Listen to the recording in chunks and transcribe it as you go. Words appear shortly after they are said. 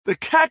The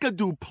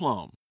Kakadu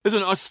plum is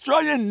an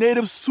Australian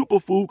native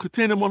superfood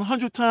containing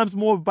 100 times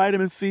more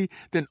vitamin C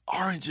than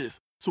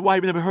oranges. So why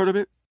have you never heard of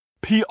it?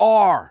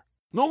 PR.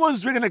 No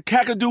one's drinking a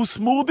Kakadu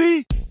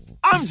smoothie?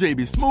 I'm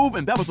JB Smoove,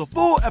 and that was a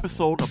full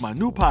episode of my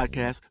new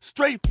podcast,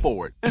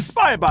 Straightforward,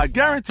 inspired by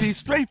guaranteed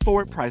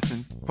straightforward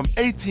pricing from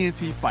AT&T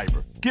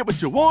Fiber. Get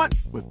what you want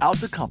without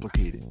the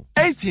complicated.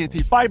 AT&T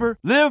Fiber,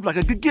 live like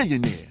a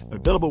gigillionaire.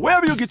 Available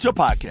wherever you get your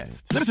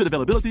podcasts. Limited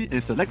availability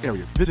in select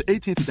areas. Visit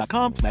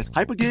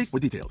AT&T.com/hypergig for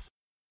details.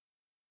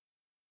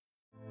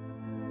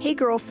 Hey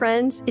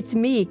girlfriends, it's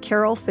me,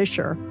 Carol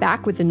Fisher,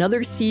 back with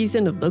another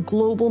season of the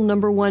global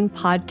 #1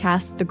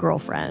 podcast, The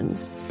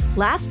Girlfriends.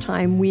 Last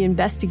time, we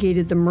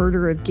investigated the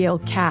murder of Gail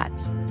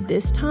Katz.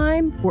 This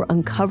time, we're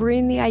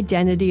uncovering the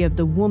identity of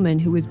the woman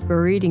who was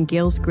buried in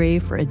Gail's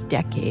grave for a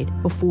decade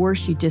before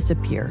she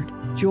disappeared.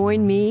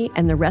 Join me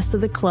and the rest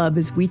of the club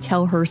as we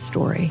tell her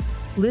story.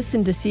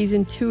 Listen to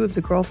Season 2 of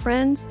The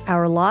Girlfriends,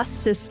 Our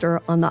Lost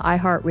Sister on the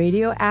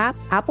iHeartRadio app,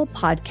 Apple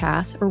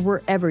Podcasts, or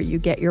wherever you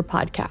get your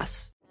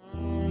podcasts.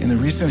 In the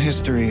recent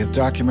history of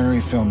documentary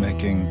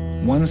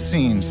filmmaking, one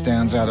scene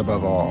stands out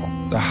above all: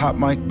 the hot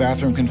mic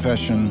bathroom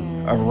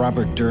confession of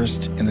Robert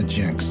Durst in The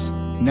Jinx.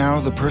 Now,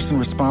 the person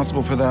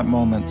responsible for that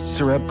moment,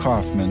 Sareb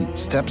Kaufman,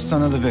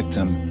 stepson of the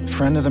victim,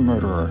 friend of the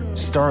murderer,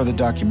 star of the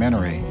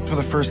documentary, for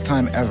the first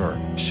time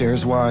ever,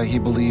 shares why he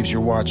believes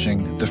you're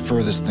watching the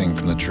furthest thing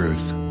from the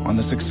truth on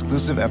this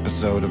exclusive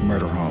episode of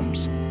Murder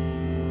Homes.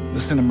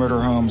 Listen to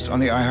Murder Homes on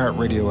the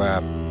iHeartRadio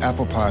app,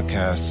 Apple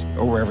Podcasts,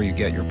 or wherever you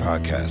get your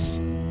podcasts.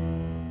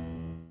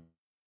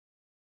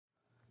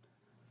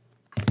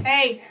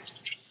 Hey.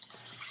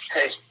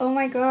 Hey. Oh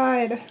my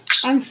God.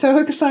 I'm so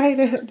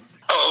excited.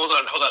 Oh,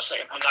 hold on a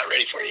second. I'm not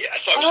ready for you. I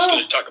thought we were just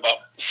going to talk about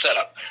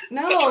setup.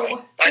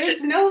 No,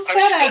 there's no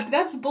setup.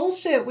 That's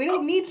bullshit. We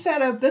don't need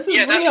setup. This is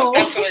real.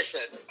 That's what I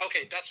said.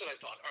 Okay, that's what I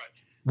thought. All right.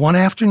 One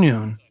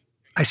afternoon,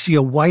 I see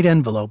a white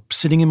envelope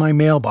sitting in my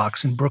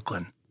mailbox in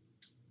Brooklyn.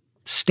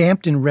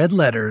 Stamped in red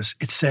letters,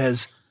 it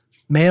says,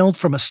 "Mailed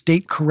from a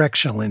state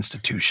correctional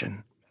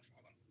institution."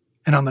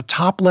 And on the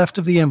top left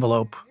of the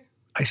envelope,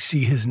 I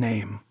see his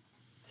name.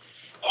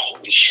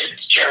 Holy shit,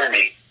 it's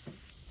Jeremy.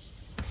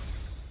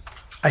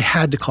 I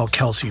had to call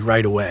Kelsey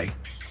right away.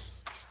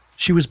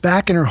 She was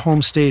back in her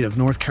home state of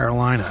North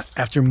Carolina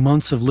after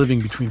months of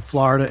living between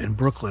Florida and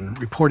Brooklyn,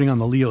 reporting on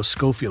the Leo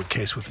Schofield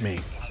case with me.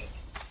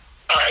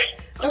 All right,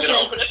 I'm going to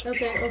open it.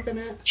 Okay, open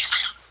it.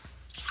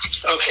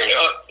 Okay,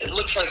 it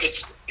looks like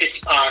it's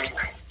on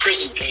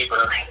prison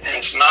paper, and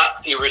it's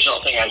not the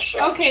original thing I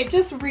sent. Okay,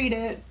 just read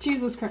it.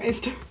 Jesus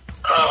Christ.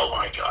 Oh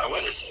my God,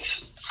 what is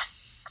this?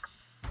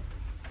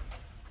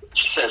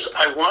 She says,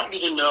 "I want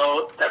you to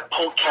know that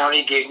Polk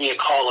County gave me a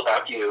call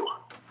about you.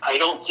 I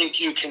don't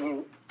think you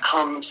can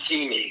come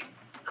see me.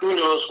 Who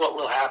knows what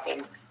will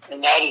happen,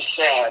 and that is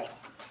sad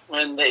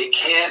when they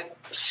can't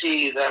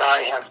see that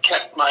I have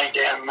kept my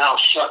damn mouth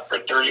shut for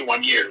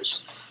 31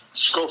 years.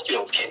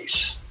 Schofield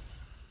case.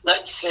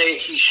 Let's say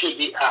he should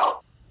be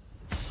out.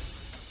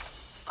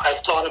 I've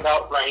thought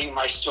about writing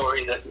my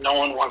story that no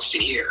one wants to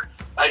hear.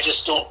 I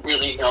just don't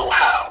really know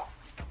how.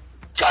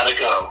 Gotta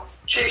go.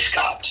 J.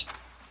 Scott."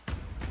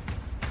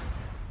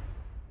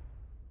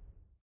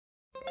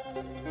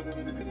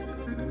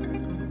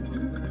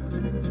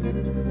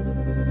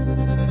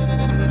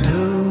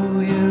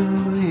 Do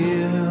you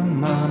hear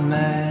my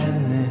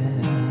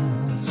madness?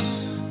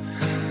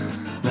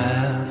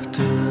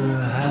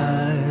 Laughter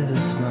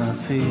hides my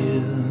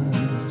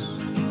fears.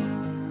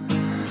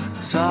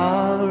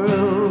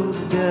 Sorrow's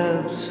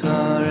depths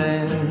are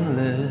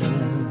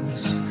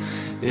endless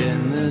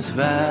in this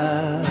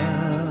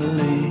valley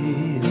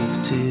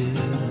of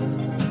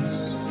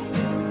tears.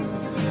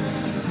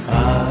 I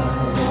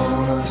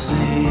wanna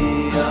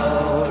see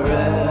your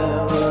revelation.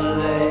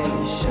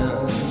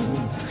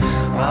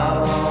 I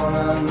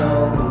wanna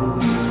know who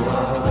you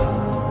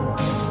are.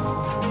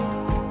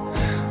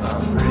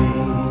 I'm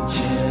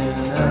reaching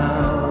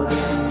out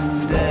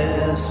in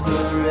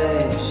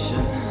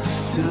desperation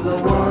to the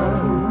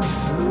one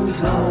who's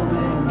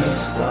holding the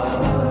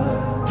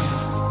stars.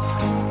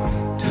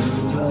 To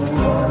the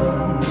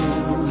one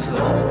who's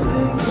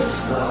holding the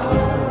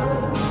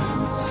stars.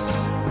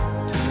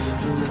 To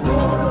the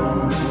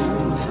one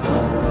who's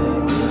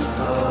holding the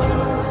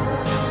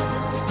stars.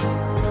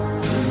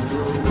 To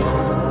the one who's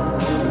holding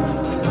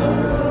the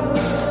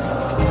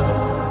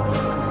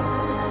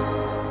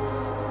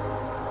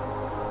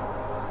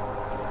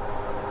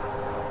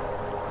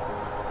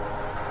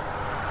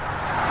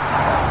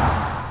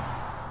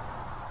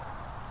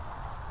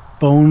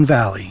Bone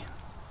Valley,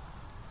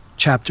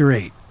 Chapter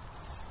 8,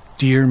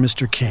 Dear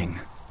Mr. King.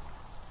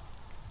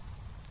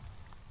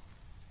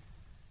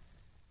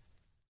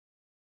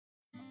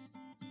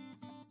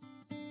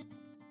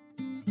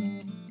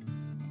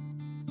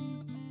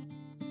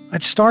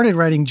 I'd started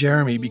writing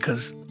Jeremy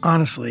because,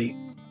 honestly,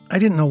 I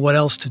didn't know what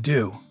else to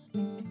do.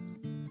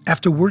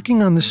 After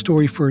working on this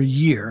story for a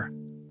year,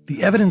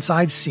 the evidence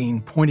I'd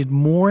seen pointed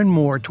more and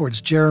more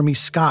towards Jeremy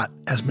Scott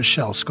as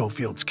Michelle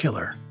Schofield's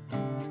killer.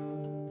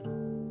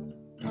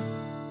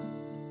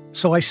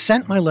 So I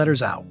sent my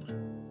letters out,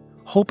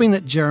 hoping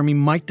that Jeremy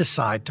might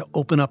decide to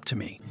open up to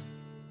me,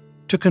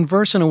 to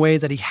converse in a way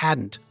that he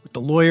hadn't with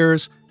the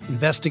lawyers,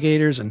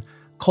 investigators, and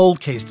cold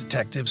case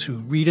detectives who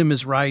read him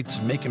his rights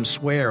and make him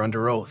swear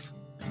under oath.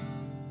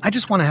 I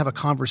just want to have a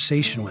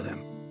conversation with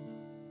him,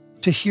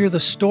 to hear the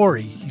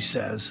story, he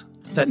says,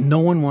 that no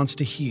one wants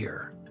to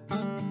hear.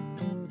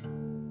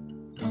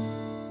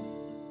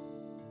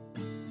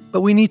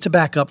 But we need to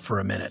back up for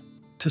a minute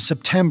to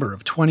September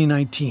of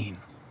 2019,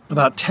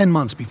 about 10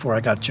 months before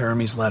I got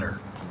Jeremy's letter.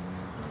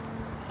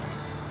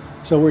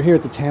 So we're here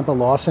at the Tampa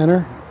Law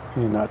Center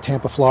in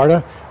Tampa,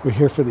 Florida. We're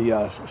here for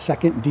the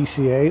second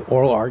DCA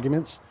oral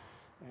arguments.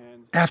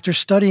 After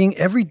studying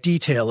every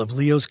detail of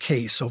Leo's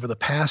case over the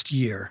past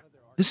year,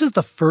 this is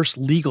the first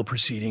legal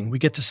proceeding we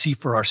get to see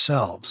for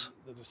ourselves.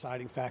 The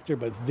deciding factor,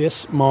 but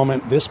this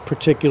moment, this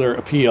particular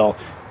appeal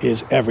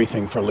is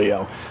everything for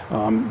Leo.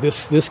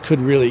 This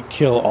could really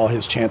kill all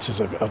his chances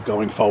of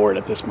going forward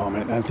at this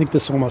moment. And I think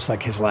this is almost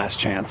like his last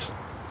chance.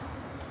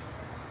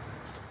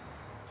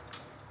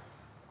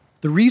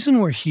 The reason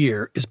we're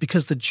here is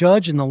because the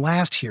judge in the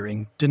last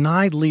hearing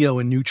denied Leo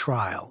a new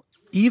trial,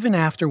 even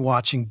after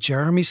watching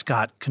Jeremy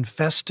Scott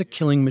confess to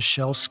killing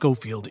Michelle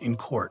Schofield in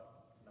court.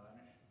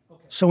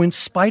 So in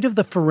spite of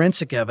the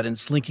forensic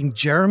evidence linking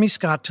Jeremy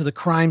Scott to the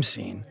crime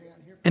scene,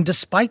 and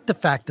despite the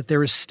fact that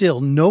there is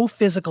still no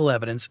physical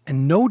evidence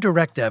and no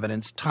direct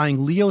evidence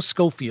tying Leo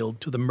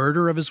Schofield to the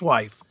murder of his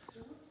wife,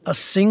 a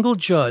single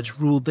judge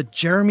ruled that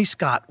Jeremy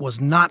Scott was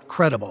not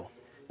credible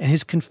and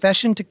his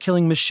confession to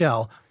killing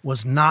Michelle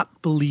was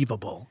not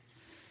believable.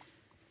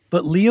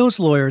 But Leo's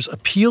lawyers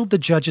appealed the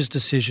judge's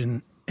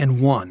decision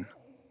and won.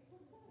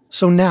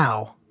 So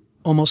now,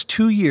 almost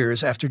 2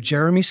 years after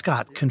Jeremy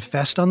Scott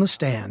confessed on the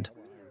stand,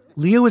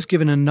 Leo is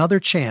given another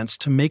chance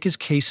to make his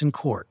case in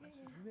court,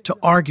 to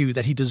argue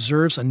that he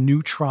deserves a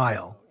new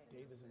trial.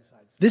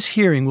 This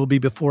hearing will be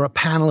before a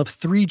panel of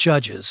 3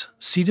 judges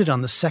seated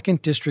on the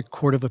 2nd District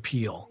Court of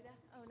Appeal.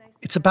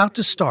 It's about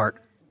to start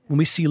when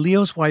we see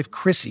Leo's wife,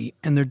 Chrissy,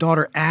 and their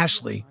daughter,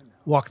 Ashley,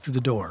 walk through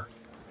the door.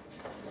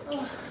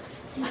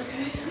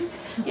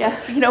 Yeah,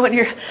 you know when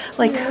you're,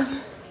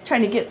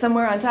 trying to get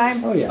somewhere on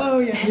time? Oh, yeah. Oh,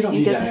 yeah. You don't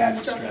need that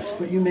added stress,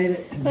 but you made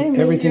it. And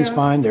everything's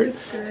fine.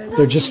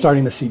 They're just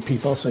starting to see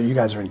people, so you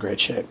guys are in great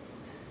shape.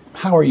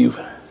 How are you?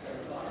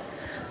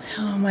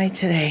 How am I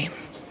today?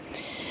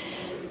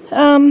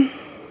 I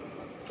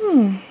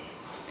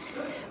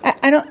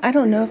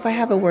don't know if I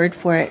have a word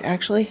for it,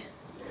 actually.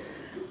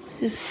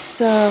 Just,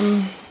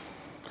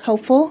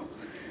 hopeful.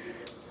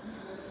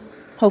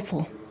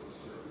 Hopeful.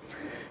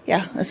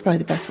 Yeah, that's probably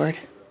the best word.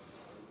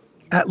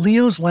 At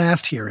Leo's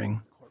last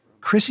hearing,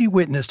 Chrissy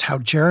witnessed how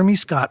Jeremy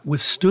Scott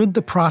withstood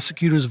the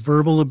prosecutor's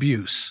verbal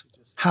abuse,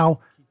 how,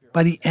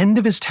 by the end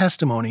of his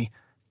testimony,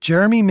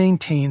 Jeremy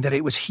maintained that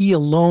it was he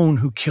alone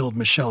who killed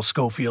Michelle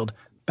Schofield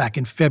back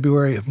in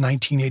February of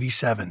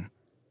 1987.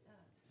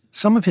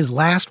 Some of his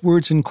last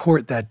words in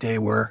court that day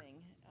were,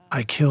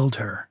 "I killed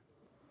her."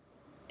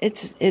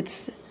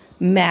 It's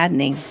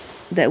maddening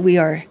that we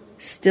are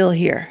still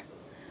here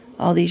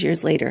all these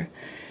years later.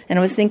 And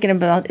I was thinking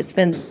about, it's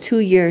been 2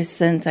 years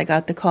since I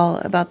got the call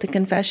about the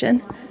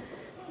confession.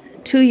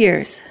 2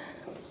 years.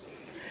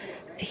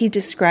 He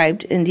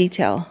described in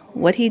detail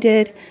what he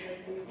did,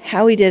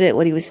 how he did it,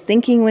 what he was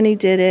thinking when he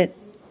did it,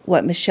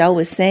 what Michelle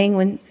was saying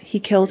when he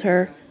killed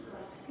her.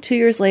 2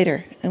 years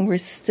later, and we're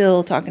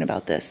still talking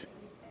about this.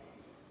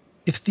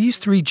 If these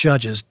 3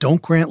 judges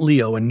don't grant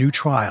Leo a new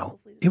trial,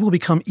 it will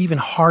become even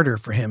harder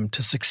for him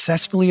to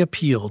successfully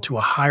appeal to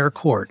a higher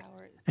court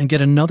and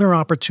get another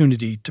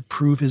opportunity to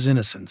prove his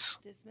innocence.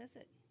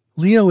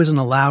 Leo isn't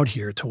allowed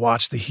here to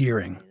watch the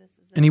hearing,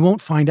 and he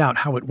won't find out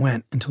how it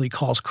went until he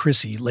calls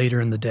Chrissy later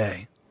in the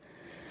day.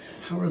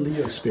 How are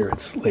Leo's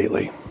spirits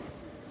lately?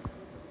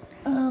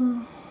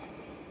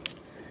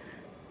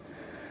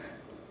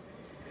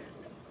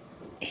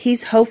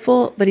 He's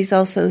hopeful, but he's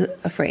also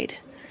afraid.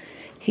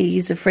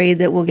 He's afraid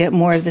that we'll get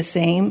more of the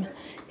same.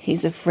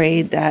 He's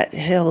afraid that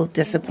he'll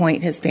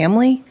disappoint his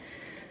family.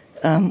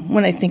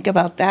 When I think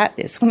about that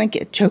is when I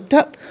get choked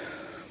up.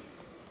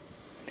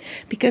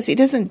 Because he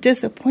doesn't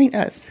disappoint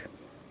us.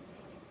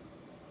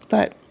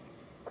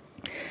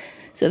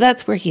 So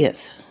that's where he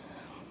is.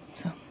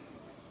 So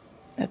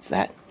that's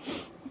that. I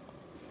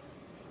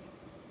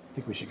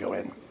think we should go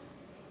in.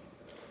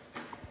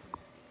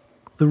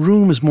 The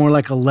room is more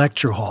like a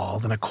lecture hall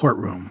than a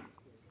courtroom,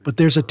 but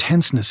there's a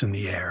tenseness in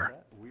the air.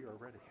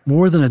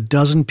 More than a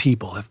dozen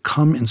people have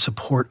come in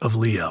support of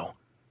Leo.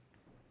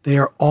 They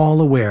are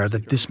all aware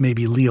that this may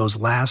be Leo's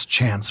last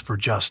chance for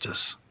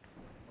justice.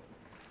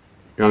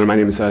 Your Honor, my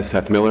name is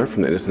Seth Miller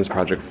from the Innocence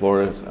Project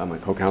Florida. My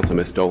co-counsel,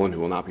 Ms. Dolan, who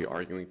will not be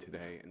arguing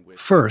today.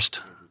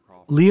 First,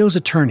 Leo's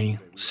attorney,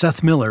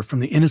 Seth Miller from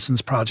the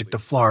Innocence Project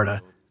of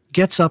Florida,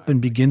 gets up and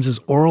begins his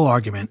oral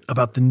argument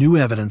about the new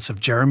evidence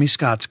of Jeremy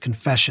Scott's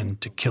confession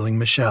to killing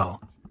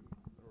Michelle.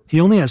 He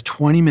only has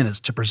 20 minutes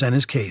to present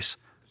his case,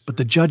 but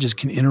the judges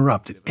can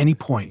interrupt at any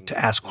point to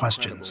ask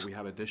questions. We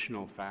have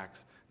additional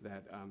facts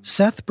that,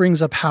 Seth brings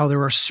up how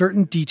there are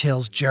certain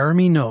details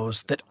Jeremy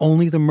knows that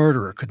only the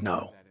murderer could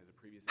know,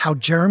 how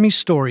Jeremy's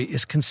story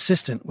is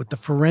consistent with the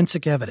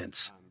forensic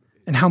evidence,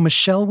 and how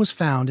Michelle was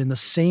found in the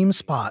same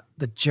spot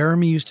that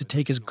Jeremy used to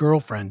take his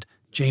girlfriend,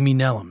 Jamie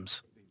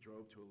Nellums.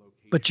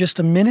 But just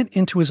a minute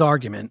into his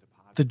argument,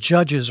 the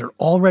judges are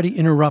already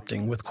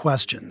interrupting with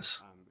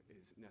questions.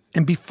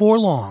 And before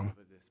long,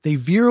 they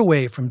veer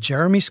away from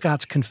Jeremy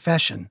Scott's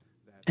confession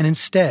and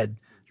instead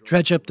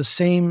dredge up the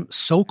same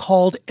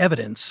so-called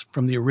evidence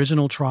from the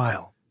original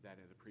trial,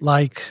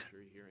 like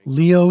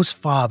Leo's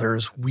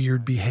father's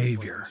weird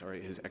behavior.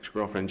 His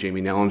ex-girlfriend,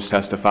 Jamie Nellums,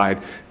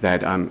 testified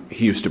that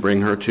he used to bring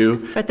her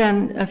to. But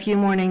then a few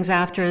mornings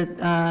after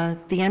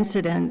the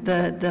incident,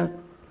 the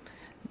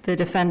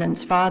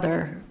defendant's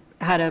father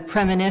had a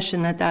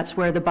premonition that that's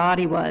where the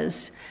body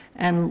was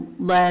and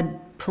led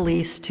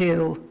police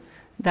to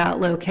that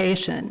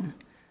location.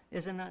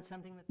 Isn't that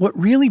something that... What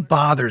really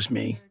bothers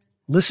me,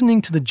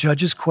 listening to the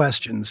judge's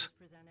questions,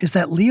 is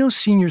that Leo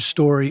Sr.'s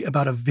story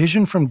about a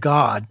vision from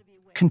God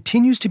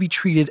continues to be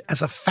treated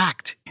as a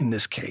fact in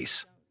this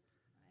case.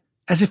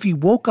 As if he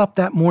woke up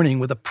that morning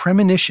with a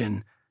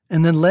premonition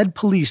and then led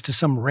police to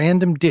some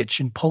random ditch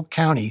in Polk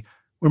County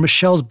where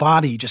Michelle's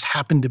body just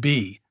happened to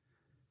be.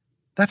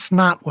 That's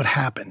not what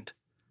happened.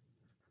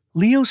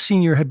 Leo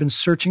Sr. had been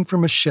searching for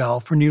Michelle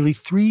for nearly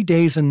 3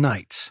 days and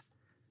nights.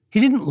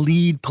 He didn't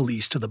lead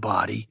police to the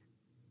body.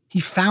 He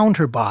found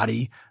her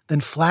body,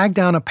 then flagged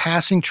down a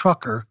passing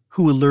trucker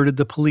who alerted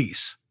the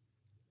police.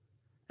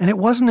 And it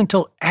wasn't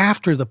until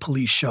after the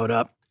police showed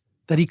up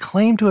that he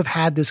claimed to have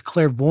had this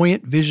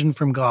clairvoyant vision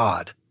from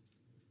God.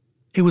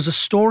 It was a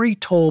story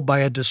told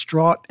by a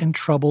distraught and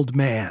troubled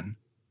man.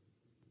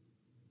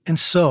 And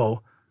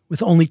so,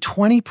 with only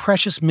 20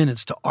 precious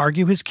minutes to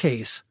argue his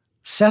case,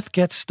 Seth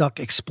gets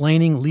stuck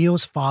explaining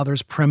Leo's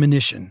father's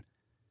premonition,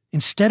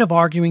 instead of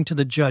arguing to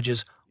the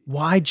judges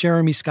why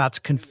Jeremy Scott's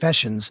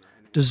confessions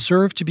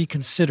deserve to be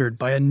considered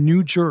by a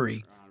new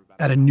jury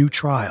at a new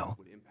trial.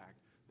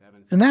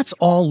 And that's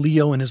all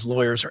Leo and his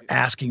lawyers are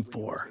asking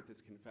for.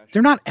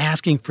 They're not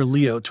asking for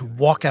Leo to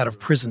walk out of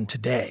prison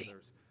today.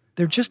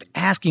 They're just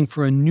asking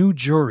for a new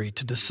jury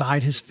to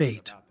decide his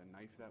fate.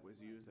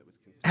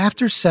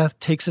 After Seth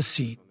takes a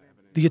seat,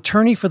 the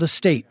attorney for the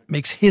state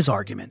makes his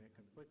argument,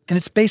 and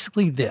it's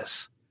basically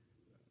this.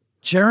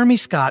 Jeremy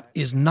Scott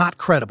is not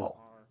credible,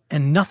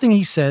 and nothing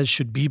he says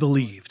should be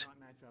believed.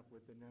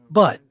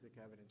 But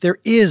there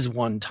is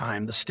one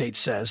time, the state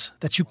says,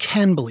 that you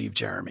can believe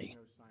Jeremy,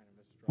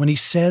 when he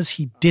says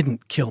he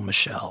didn't kill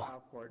Michelle.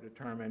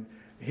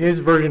 His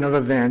version of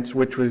events,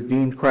 which was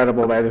deemed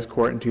credible by this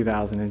court in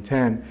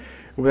 2010,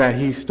 that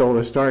he stole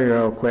the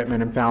stereo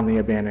equipment and found the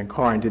abandoned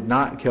car and did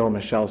not kill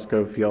Michelle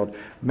Schofield,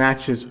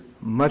 matches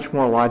much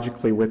more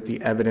logically with the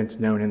evidence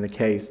known in the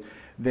case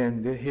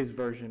than his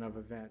version of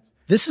events.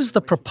 This is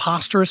the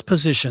preposterous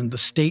position the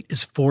state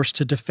is forced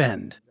to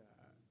defend.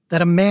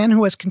 That a man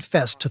who has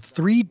confessed to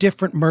 3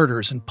 different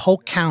murders in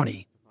Polk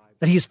County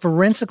that he is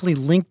forensically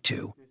linked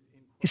to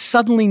is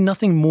suddenly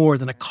nothing more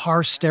than a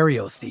car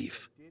stereo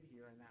thief.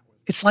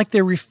 It's like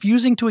they're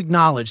refusing to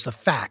acknowledge the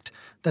fact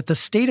that the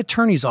state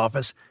attorney's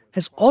office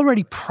has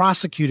already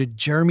prosecuted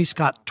Jeremy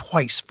Scott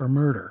twice for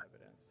murder.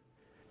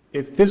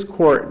 If this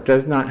court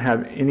does not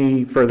have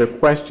any further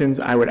questions,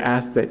 I would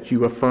ask that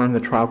you affirm the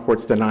trial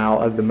court's denial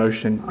of the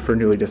motion for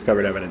newly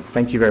discovered evidence.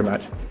 Thank you very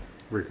much.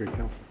 Very good,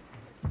 counsel.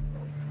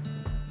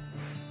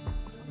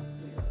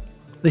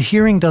 The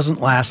hearing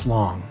doesn't last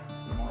long,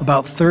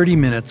 about 30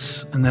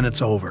 minutes, and then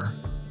it's over.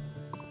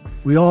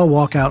 We all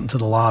walk out into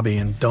the lobby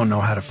and don't know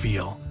how to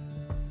feel.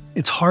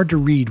 It's hard to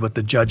read what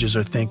the judges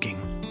are thinking,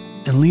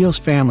 and Leo's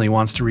family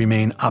wants to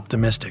remain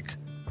optimistic.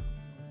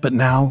 But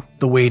now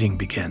the waiting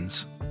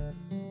begins.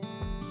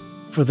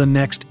 For the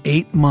next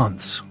 8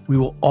 months, we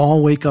will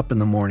all wake up in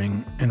the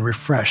morning and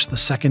refresh the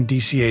 2nd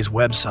DCA's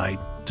website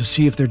to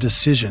see if their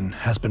decision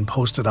has been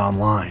posted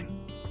online,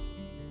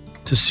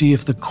 to see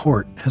if the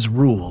court has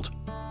ruled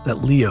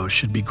that Leo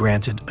should be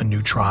granted a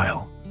new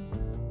trial.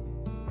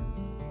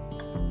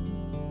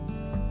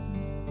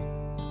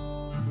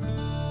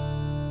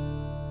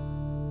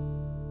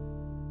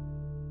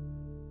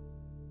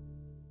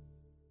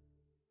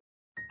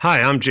 Hi,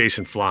 I'm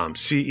Jason Flom,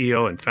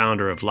 CEO and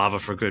founder of Lava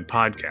for Good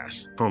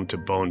podcast, home to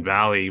Bone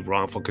Valley,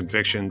 Wrongful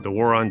Conviction, The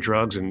War on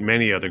Drugs, and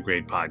many other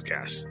great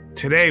podcasts.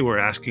 Today, we're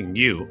asking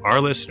you, our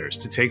listeners,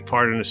 to take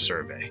part in a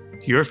survey.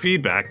 Your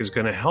feedback is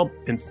going to help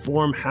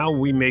inform how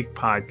we make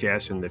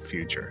podcasts in the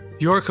future.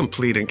 Your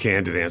complete and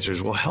candid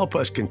answers will help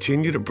us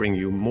continue to bring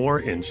you more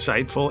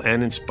insightful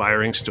and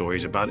inspiring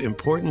stories about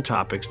important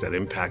topics that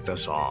impact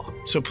us all.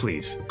 So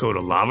please, go to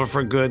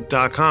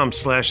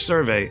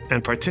lavaforgood.com/survey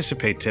and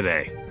participate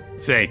today.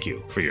 Thank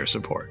you for your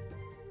support.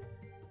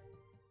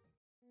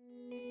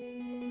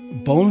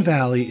 Bone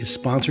Valley is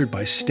sponsored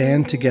by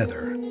Stand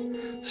Together.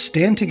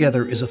 Stand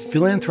Together is a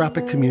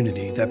philanthropic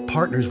community that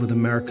partners with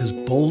America's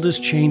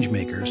boldest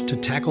changemakers to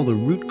tackle the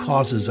root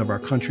causes of our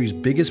country's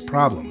biggest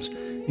problems,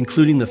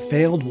 including the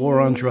failed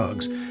war on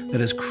drugs that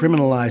has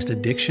criminalized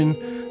addiction,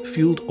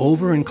 fueled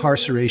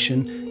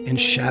over-incarceration, and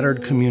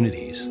shattered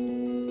communities.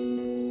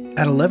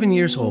 At 11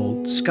 years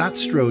old, Scott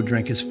Strode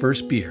drank his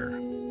first beer.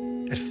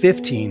 At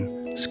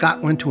 15,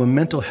 Scott went to a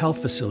mental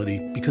health facility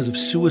because of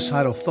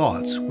suicidal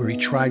thoughts where he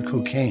tried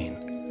cocaine.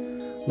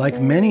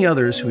 Like many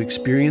others who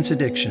experience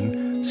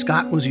addiction,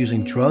 Scott was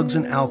using drugs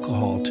and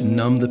alcohol to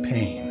numb the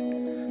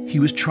pain. He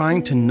was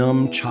trying to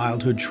numb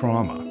childhood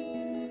trauma.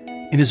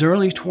 In his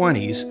early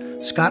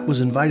 20s, Scott was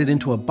invited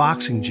into a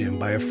boxing gym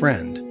by a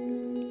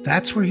friend.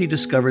 That's where he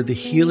discovered the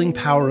healing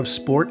power of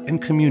sport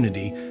and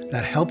community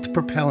that helped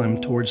propel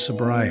him towards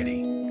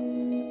sobriety.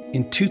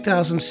 In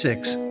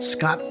 2006,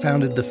 Scott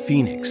founded The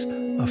Phoenix,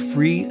 a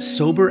free,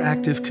 sober,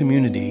 active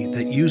community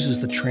that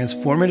uses the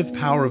transformative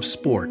power of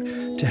sport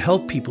to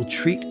help people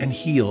treat and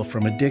heal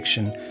from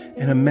addiction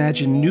and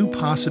imagine new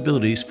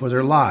possibilities for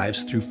their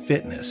lives through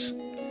fitness.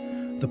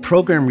 The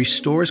program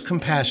restores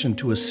compassion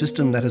to a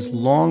system that has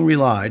long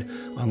relied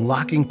on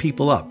locking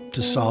people up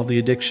to solve the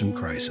addiction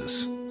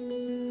crisis.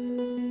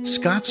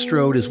 Scott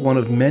Strode is one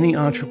of many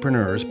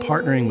entrepreneurs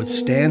partnering with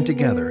Stand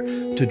Together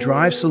to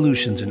drive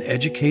solutions in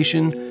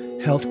education,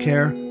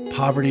 healthcare,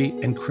 poverty,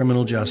 and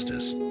criminal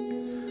justice.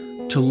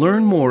 To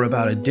learn more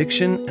about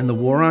addiction and the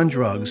war on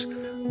drugs,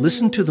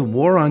 listen to the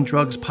War on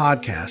Drugs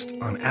podcast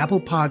on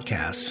Apple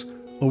Podcasts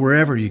or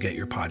wherever you get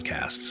your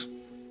podcasts.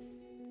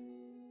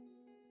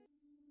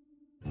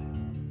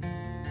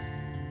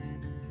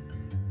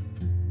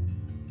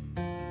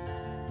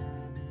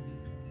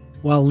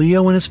 While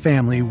Leo and his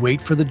family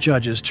wait for the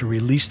judges to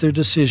release their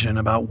decision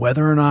about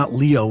whether or not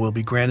Leo will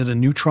be granted a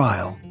new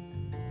trial,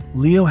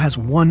 Leo has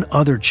one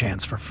other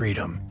chance for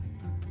freedom.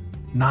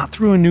 Not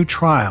through a new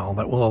trial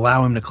that will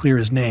allow him to clear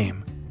his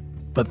name,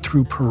 but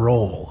through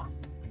parole.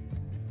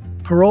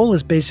 Parole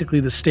is basically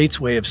the state's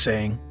way of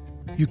saying,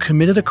 you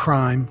committed a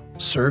crime,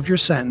 served your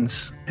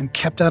sentence, and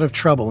kept out of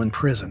trouble in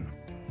prison.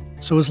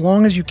 So as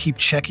long as you keep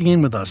checking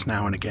in with us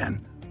now and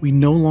again, we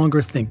no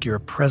longer think you're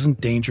a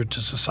present danger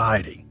to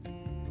society.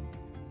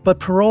 But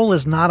parole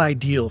is not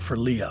ideal for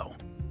Leo,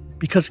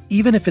 because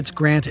even if it's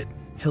granted,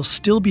 he'll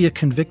still be a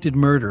convicted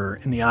murderer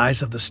in the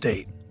eyes of the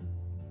state.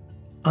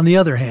 On the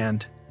other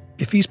hand,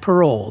 if he's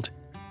paroled,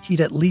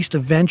 he'd at least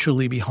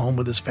eventually be home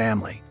with his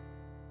family.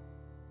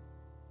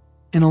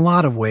 In a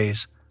lot of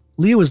ways,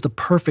 Leo is the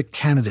perfect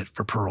candidate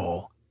for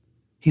parole.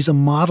 He's a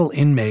model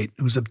inmate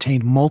who's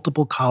obtained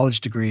multiple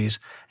college degrees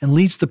and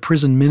leads the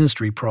prison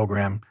ministry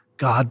program,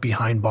 God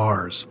Behind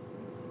Bars.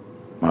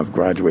 I've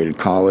graduated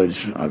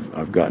college.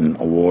 I've gotten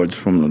awards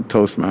from the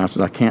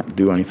Toastmasters. I can't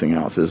do anything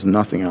else. There's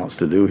nothing else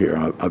to do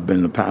here. I've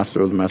been the pastor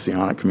of the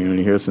Messianic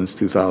community here since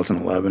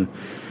 2011.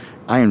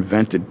 I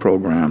invented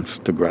programs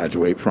to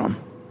graduate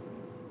from.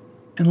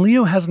 And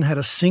Leo hasn't had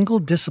a single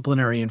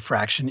disciplinary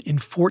infraction in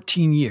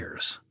 14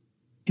 years.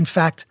 In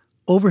fact,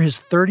 over his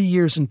 30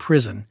 years in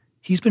prison,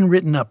 he's been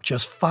written up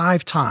just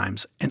 5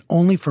 times and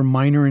only for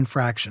minor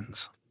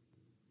infractions.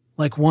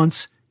 Like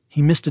once,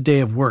 he missed a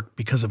day of work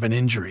because of an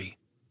injury.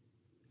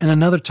 And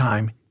another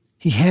time,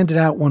 he handed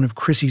out one of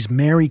Chrissy's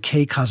Mary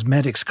Kay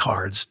Cosmetics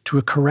cards to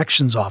a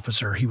corrections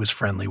officer he was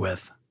friendly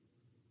with.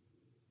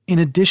 In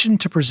addition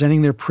to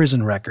presenting their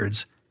prison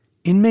records,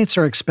 inmates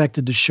are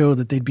expected to show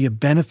that they'd be a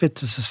benefit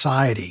to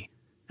society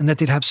and that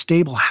they'd have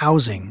stable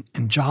housing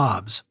and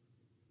jobs.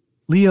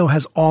 Leo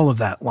has all of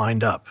that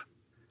lined up.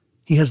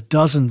 He has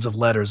dozens of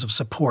letters of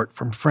support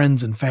from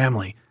friends and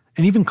family,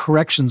 and even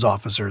corrections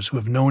officers who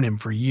have known him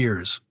for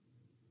years.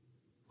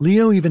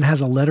 Leo even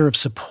has a letter of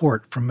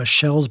support from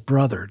Michelle's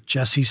brother,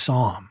 Jesse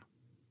Somm.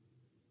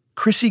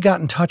 Chrissy got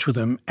in touch with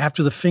him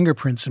after the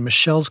fingerprints in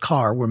Michelle's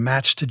car were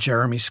matched to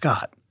Jeremy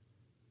Scott.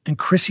 And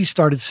Chrissy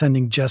started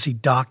sending Jesse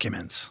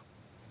documents.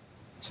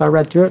 So I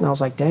read through it and I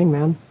was like, dang,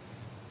 man,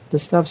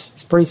 this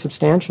it's pretty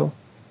substantial.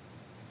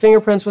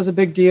 Fingerprints was a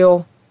big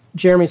deal.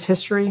 Jeremy's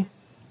history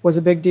was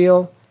a big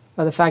deal.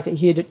 The fact that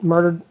he had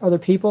murdered other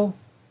people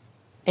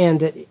and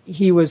that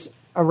he was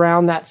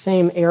around that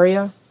same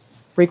area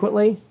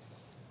frequently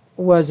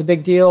was a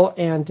big deal.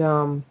 And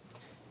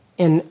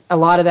a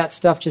lot of that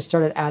stuff just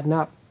started adding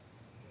up.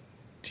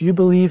 Do you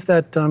believe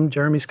that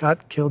Jeremy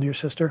Scott killed your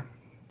sister?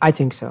 I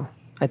think so.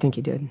 I think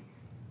he did.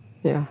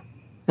 Yeah.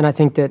 And I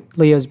think that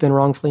Leo's been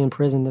wrongfully in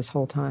prison this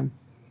whole time.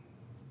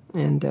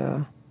 And,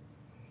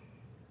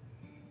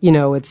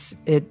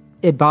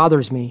 it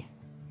bothers me.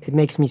 It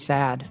makes me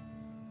sad,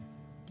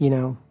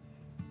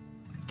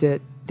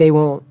 that they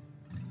won't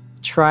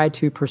try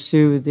to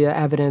pursue the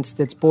evidence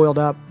that's boiled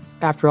up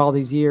after all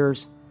these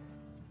years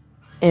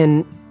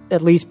and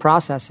at least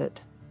process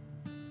it,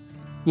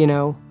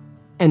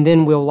 and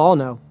then we'll all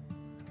know,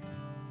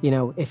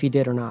 if he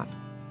did or not.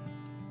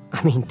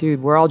 I mean,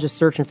 dude, we're all just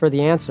searching for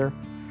the answer,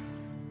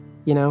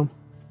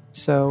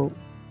 so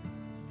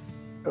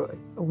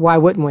why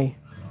wouldn't we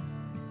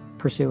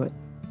pursue it?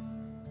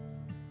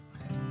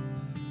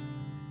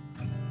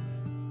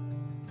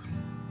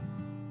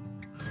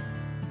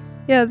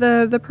 Yeah,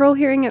 the parole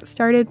hearing, it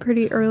started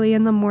pretty early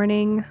in the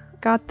morning.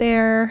 Got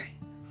there,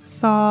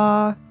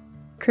 saw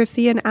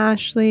Chrissy and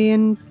Ashley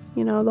and,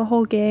 the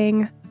whole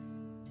gang.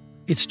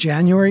 It's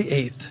January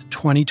 8th,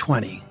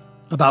 2020,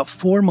 about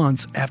 4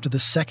 months after the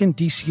second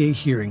DCA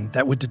hearing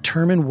that would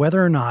determine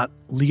whether or not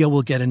Leo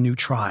will get a new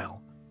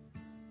trial.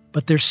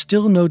 But there's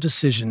still no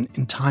decision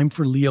in time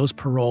for Leo's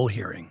parole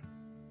hearing.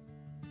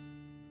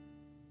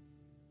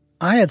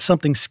 I had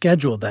something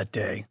scheduled that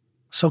day,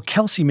 so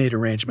Kelsey made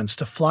arrangements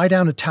to fly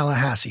down to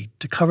Tallahassee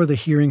to cover the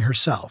hearing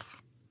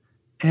herself.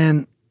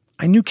 And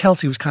I knew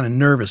Kelsey was kind of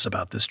nervous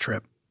about this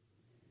trip.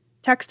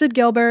 Texted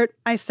Gilbert.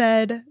 I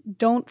said,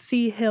 don't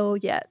see Hill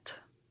yet.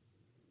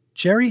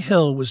 Jerry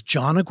Hill was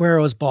John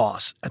Aguero's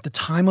boss at the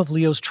time of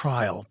Leo's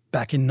trial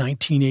back in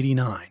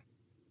 1989.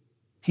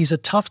 He's a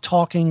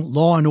tough-talking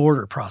law and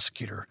order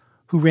prosecutor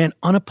who ran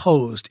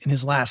unopposed in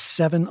his last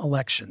 7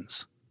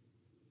 elections.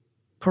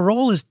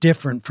 Parole is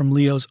different from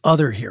Leo's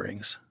other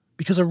hearings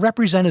because a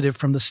representative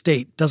from the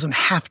state doesn't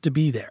have to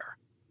be there.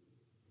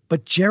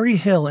 But Jerry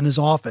Hill and his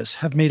office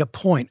have made a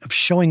point of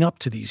showing up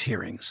to these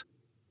hearings.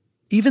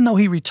 Even though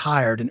he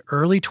retired in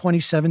early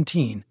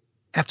 2017,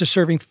 after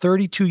serving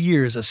 32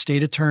 years as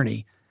state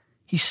attorney,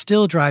 he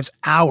still drives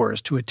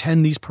hours to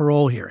attend these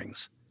parole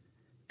hearings.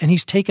 And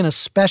he's taken a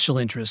special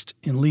interest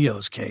in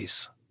Leo's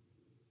case.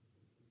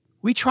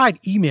 We tried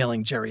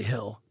emailing Jerry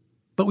Hill,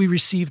 but we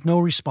received no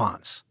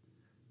response.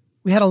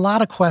 We had a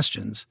lot of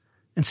questions,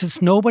 and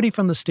since nobody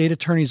from the state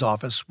attorney's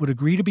office would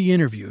agree to be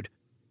interviewed,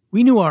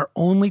 we knew our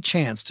only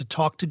chance to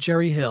talk to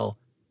Jerry Hill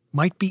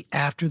might be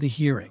after the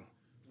hearing.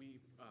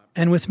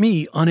 And with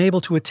me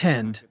unable to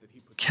attend,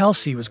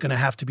 Kelsey was going to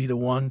have to be the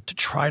one to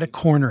try to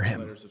corner him.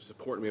 Letters of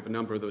support. We have a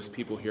number of those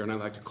people here, and I'd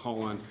like to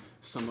call on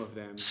some of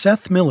them.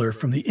 Seth Miller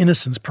from the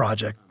Innocence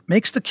Project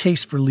makes the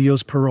case for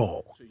Leo's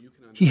parole.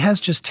 He has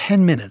just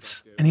 10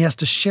 minutes, and he has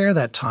to share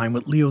that time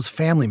with Leo's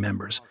family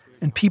members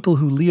and people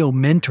who Leo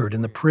mentored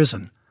in the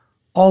prison,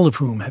 all of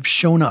whom have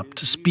shown up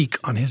to speak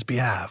on his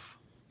behalf.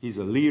 He's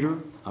a leader,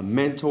 a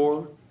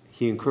mentor.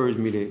 He encouraged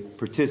me to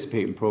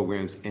participate in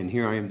programs, and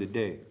here I am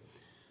today.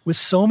 With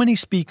so many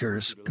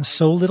speakers and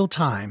so little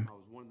time,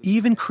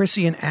 even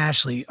Chrissy and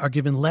Ashley are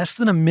given less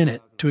than a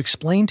minute to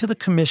explain to the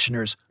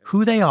commissioners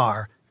who they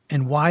are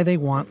and why they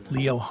want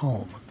Leo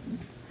home.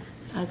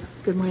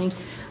 Good morning.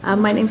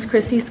 My name's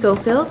Chrissy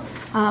Schofield.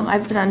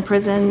 I've been in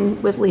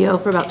prison with Leo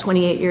for about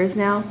 28 years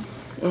now.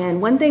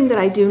 And one thing that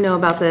I do know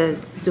about the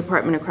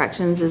Department of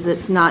Corrections is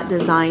it's not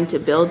designed to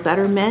build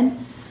better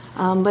men,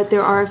 but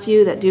there are a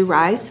few that do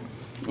rise,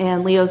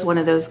 and Leo's one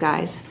of those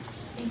guys.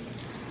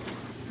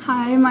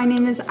 Hi, my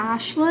name is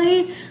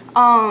Ashley.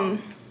 All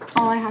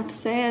I have to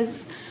say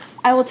is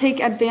I will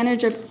take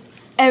advantage of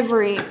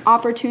every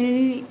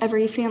opportunity,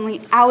 every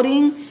family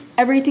outing,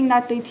 everything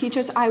that they teach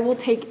us, I will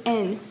take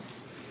in,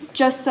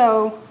 just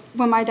so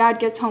when my dad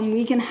gets home,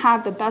 we can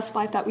have the best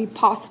life that we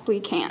possibly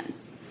can.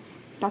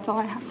 That's all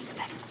I have to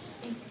say.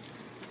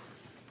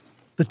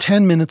 The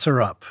 10 minutes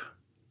are up.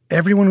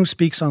 Everyone who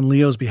speaks on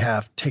Leo's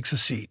behalf takes a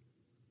seat.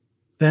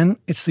 Then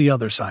it's the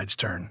other side's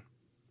turn.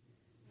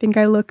 I think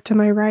I looked to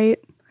my right.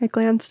 I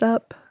glanced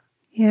up,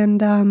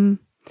 and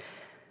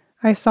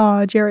I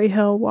saw Jerry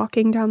Hill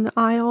walking down the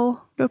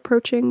aisle,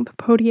 approaching the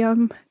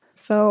podium.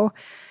 So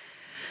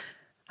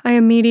I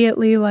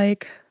immediately,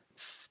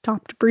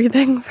 stopped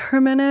breathing for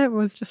a minute,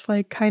 was just,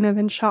 kind of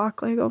in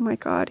shock, oh my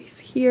God, he's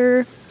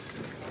here.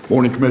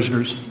 Morning,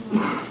 Commissioners.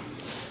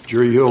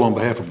 Jerry Hill on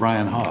behalf of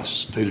Brian Haas,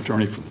 State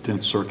Attorney for the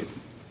 10th Circuit.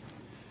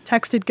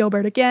 Texted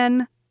Gilbert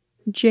again.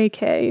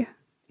 JK,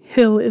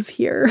 Hill is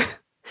here.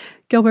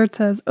 Gilbert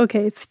says,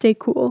 okay, stay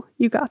cool.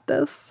 You got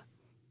this.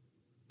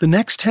 The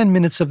next 10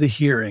 minutes of the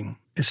hearing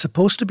is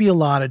supposed to be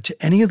allotted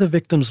to any of the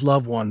victim's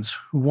loved ones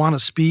who want to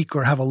speak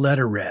or have a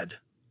letter read.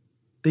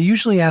 They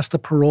usually ask the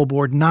parole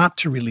board not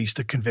to release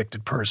the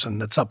convicted person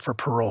that's up for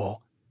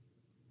parole.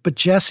 But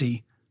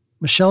Jesse,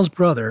 Michelle's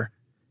brother,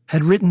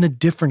 had written a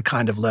different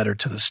kind of letter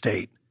to the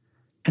state,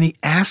 and he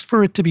asked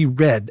for it to be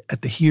read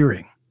at the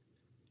hearing.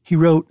 He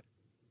wrote,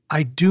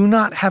 "I do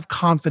not have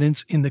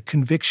confidence in the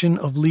conviction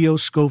of Leo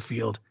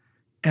Schofield,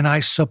 and I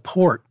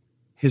support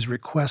his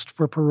request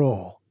for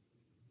parole."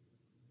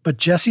 But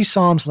Jesse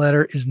Salm's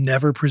letter is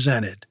never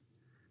presented.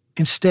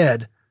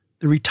 Instead,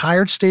 the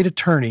retired state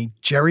attorney,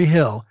 Jerry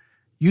Hill,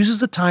 uses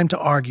the time to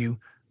argue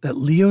that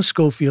Leo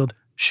Schofield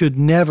should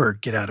never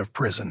get out of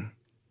prison.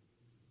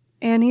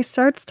 And he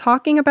starts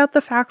talking about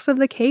the facts of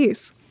the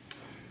case.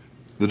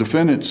 The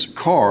defendant's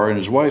car and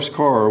his wife's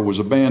car was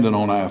abandoned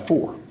on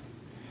I-4.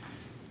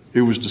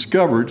 It was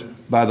discovered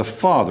by the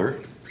father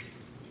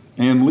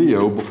and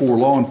Leo before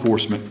law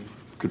enforcement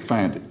could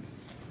find it.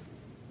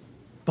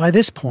 By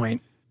this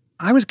point,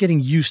 I was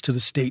getting used to the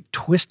state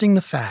twisting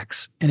the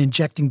facts and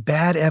injecting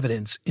bad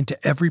evidence into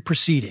every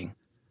proceeding.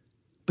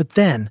 But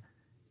then,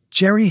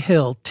 Jerry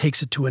Hill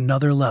takes it to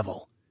another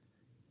level.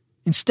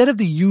 Instead of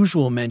the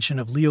usual mention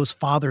of Leo's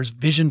father's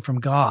vision from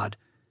God,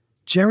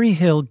 Jerry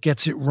Hill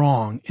gets it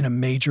wrong in a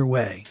major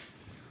way.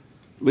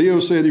 Leo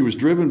said he was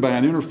driven by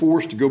an inner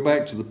force to go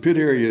back to the pit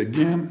area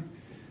again.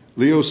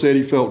 Leo said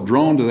he felt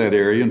drawn to that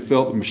area and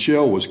felt that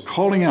Michelle was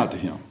calling out to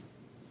him.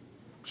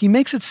 He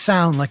makes it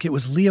sound like it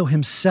was Leo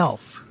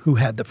himself who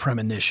had the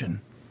premonition.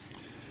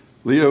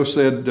 Leo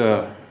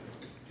said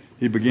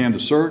he began to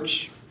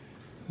search.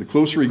 The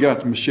closer he got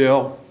to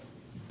Michelle,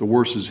 the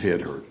worse his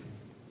head hurt.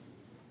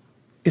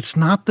 It's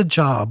not the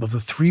job of the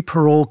 3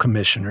 parole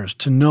commissioners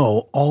to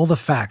know all the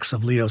facts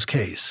of Leo's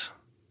case.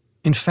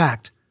 In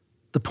fact,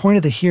 the point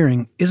of the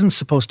hearing isn't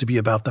supposed to be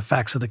about the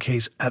facts of the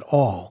case at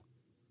all.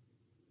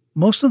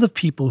 Most of the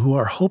people who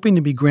are hoping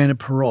to be granted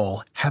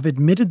parole have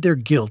admitted their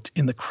guilt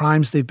in the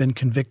crimes they've been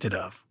convicted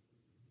of.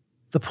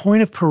 The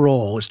point of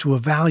parole is to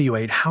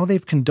evaluate how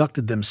they've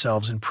conducted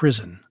themselves in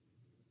prison,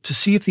 to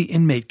see if the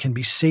inmate can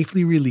be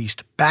safely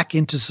released back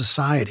into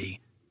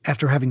society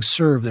after having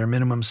served their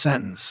minimum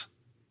sentence.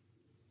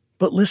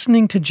 But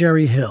listening to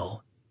Jerry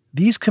Hill,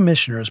 these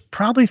commissioners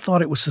probably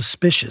thought it was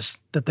suspicious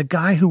that the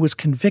guy who was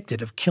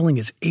convicted of killing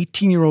his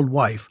 18-year-old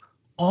wife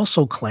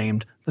also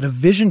claimed that a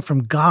vision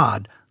from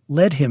God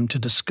led him to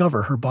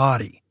discover her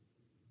body.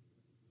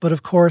 But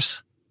of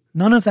course,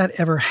 none of that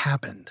ever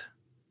happened.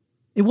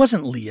 It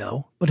wasn't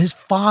Leo, but his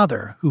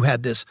father who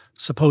had this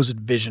supposed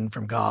vision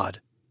from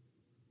God.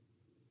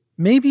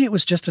 Maybe it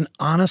was just an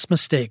honest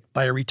mistake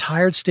by a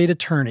retired state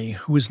attorney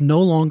who was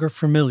no longer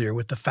familiar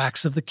with the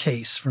facts of the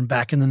case from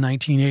back in the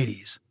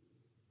 1980s.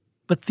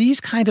 But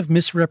these kind of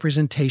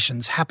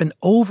misrepresentations happen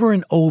over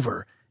and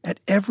over at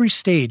every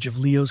stage of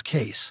Leo's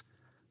case,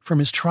 from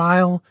his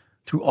trial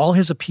through all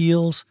his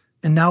appeals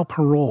and now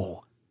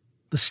parole.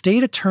 The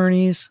state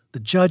attorneys, the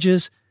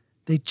judges,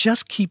 they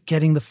just keep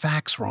getting the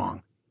facts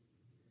wrong.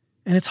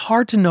 And it's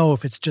hard to know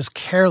if it's just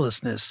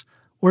carelessness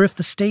or if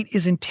the state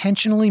is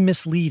intentionally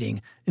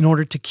misleading in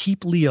order to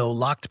keep Leo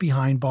locked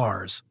behind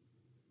bars.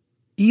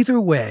 Either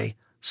way,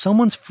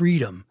 someone's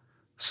freedom,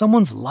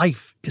 someone's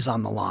life is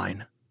on the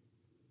line.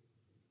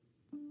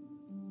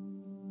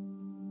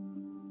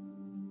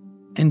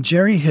 And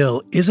Jerry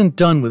Hill isn't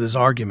done with his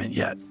argument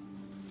yet.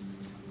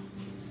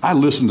 I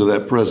listened to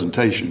that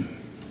presentation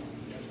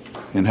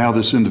and how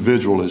this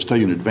individual has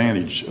taken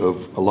advantage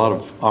of a lot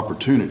of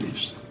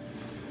opportunities.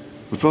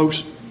 But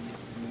folks,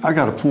 I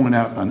got to point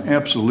out an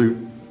absolute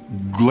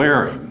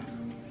glaring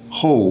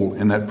hole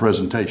in that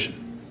presentation.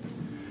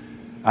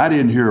 I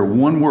didn't hear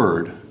one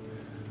word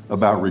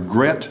about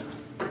regret,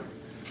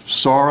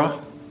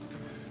 sorrow,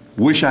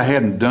 wish I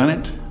hadn't done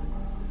it,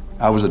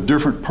 I was a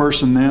different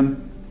person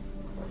then.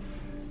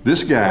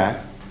 This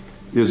guy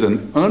is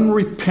an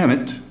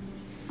unrepentant,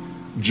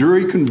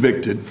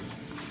 jury-convicted,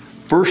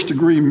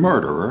 first-degree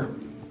murderer,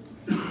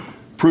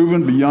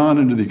 proven beyond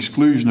and to the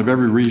exclusion of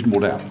every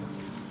reasonable doubt.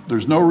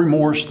 There's no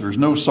remorse, there's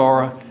no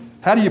sorrow.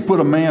 How do you put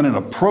a man in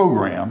a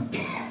program,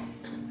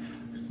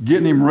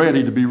 getting him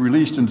ready to be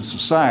released into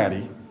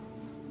society,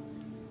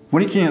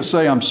 when he can't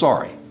say, I'm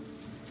sorry?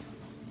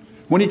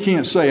 When he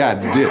can't say, I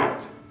did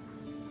it?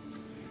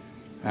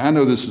 I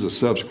know this is a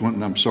subsequent,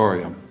 and I'm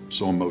sorry I'm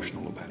so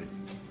emotional about it.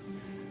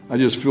 I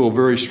just feel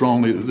very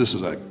strongly that this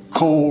is a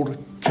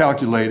cold,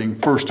 calculating,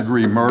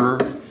 first-degree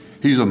murderer.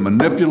 He's a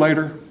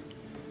manipulator,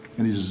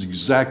 and he's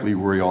exactly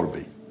where he ought to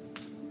be.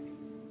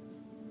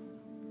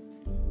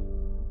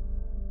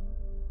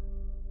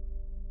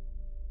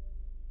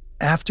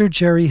 After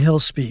Jerry Hill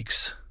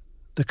speaks,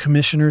 the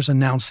commissioners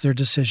announce their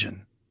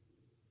decision.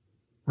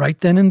 Right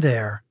then and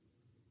there,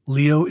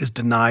 Leo is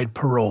denied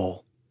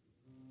parole.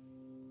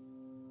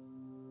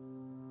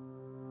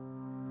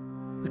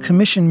 The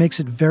commission makes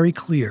it very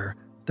clear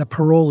that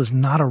parole is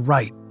not a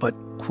right, but,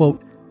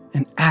 quote,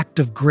 an act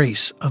of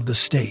grace of the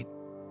state.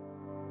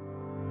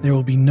 There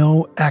will be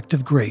no act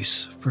of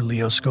grace for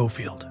Leo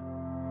Schofield.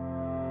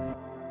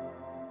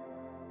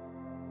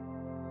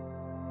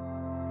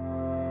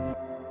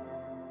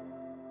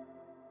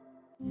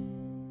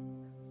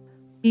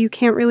 You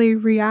can't really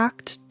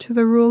react to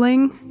the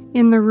ruling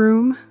in the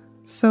room,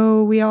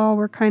 so we all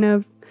were kind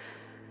of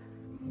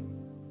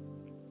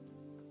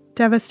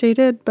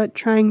devastated, but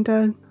trying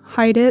to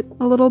hide it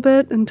a little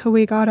bit until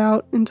we got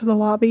out into the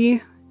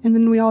lobby, and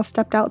then we all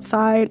stepped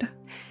outside,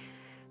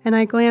 and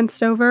I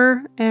glanced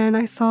over and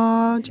I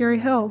saw Jerry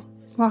Hill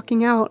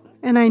walking out,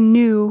 and I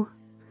knew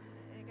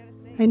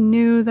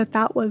that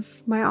that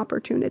was my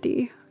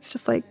opportunity. It's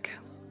just like,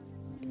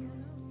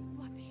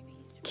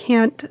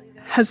 can't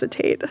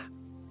hesitate.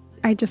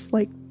 I just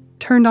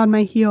turned on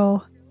my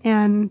heel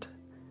and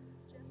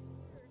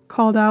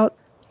called out,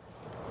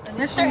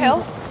 Mr.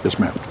 Hill? Yes,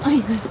 ma'am.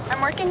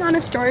 I'm working on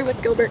a story with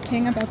Gilbert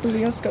King about the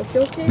Leo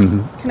Schofield case.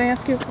 Can I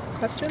ask you a couple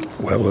questions?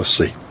 Well, let's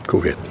see. Go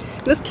ahead.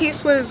 This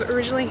case was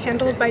originally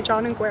handled by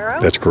John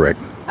Aguero. That's correct.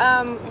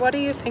 What do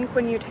you think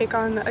when you take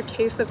on a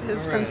case of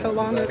his from so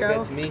long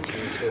ago?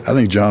 I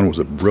think John was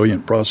a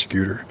brilliant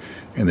prosecutor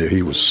and that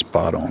he was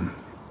spot on.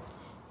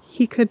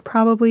 He could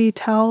probably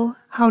tell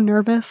how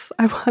nervous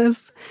I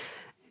was.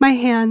 My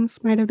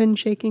hands might have been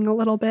shaking a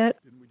little bit.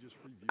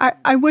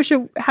 I wish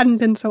it hadn't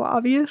been so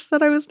obvious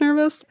that I was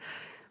nervous,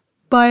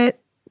 but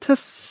to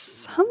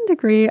some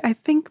degree, I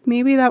think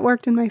maybe that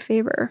worked in my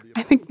favor.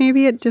 I think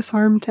maybe it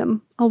disarmed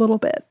him a little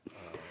bit.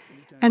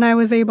 And I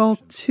was able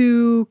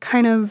to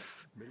kind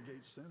of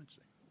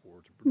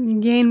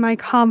gain my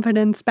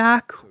confidence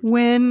back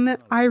when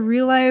I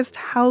realized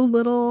how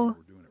little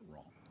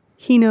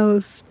he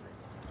knows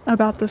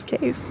about this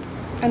case.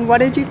 And what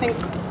did you think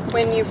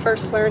when you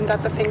first learned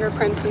that the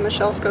fingerprints in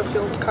Michelle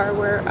Schofield's car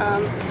were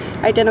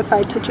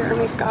identified to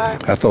Jeremy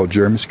Scott? I thought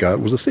Jeremy Scott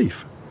was a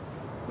thief.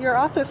 Your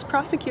office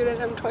prosecuted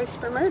him twice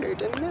for murder,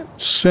 didn't it?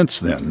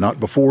 Since then, not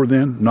before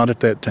then, not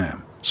at that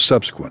time.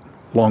 Subsequent.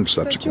 long The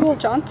subsequent. Jewel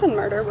Johnson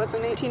murder was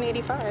in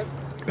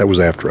 1885. That was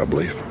after, I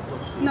believe.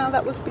 No,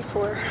 that was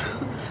before.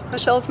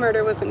 Michelle's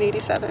murder was in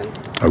 87.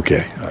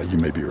 Okay, you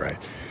may be right.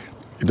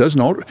 It doesn't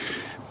alter.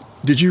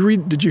 Did you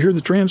hear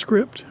the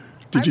transcript?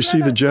 Did you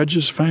see the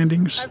judge's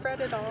findings? I've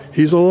read it all.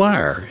 He's a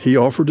liar. He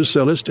offered to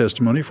sell his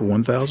testimony for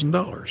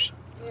 $1,000.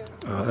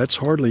 That's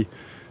hardly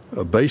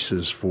a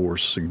basis for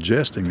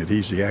suggesting that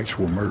he's the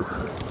actual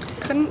murderer.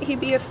 Couldn't he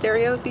be a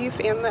stereo thief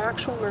and the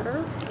actual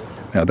murderer?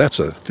 Now, that's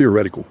a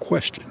theoretical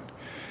question.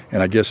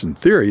 And I guess in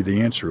theory,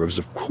 the answer is,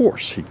 of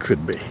course, he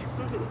could be.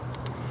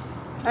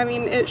 I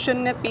mean,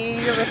 shouldn't it be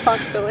your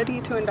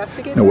responsibility to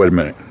investigate? Now, wait a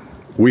minute.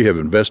 We have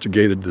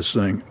investigated this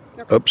thing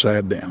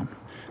upside down.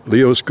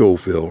 Leo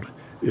Schofield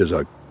is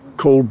a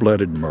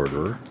cold-blooded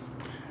murderer,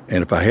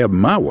 and if I have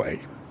my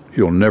way,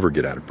 he'll never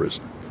get out of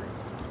prison.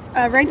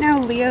 Right now,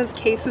 Leo's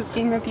case is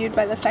being reviewed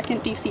by the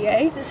 2nd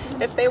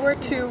DCA. If they were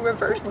to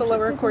reverse the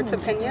lower court's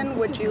opinion,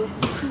 would you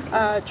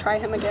try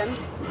him again?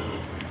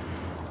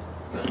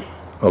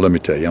 Well, let me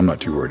tell you, I'm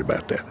not too worried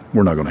about that.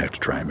 We're not going to have to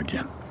try him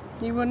again.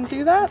 You wouldn't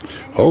do that?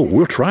 Oh,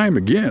 we'll try him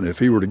again if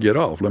he were to get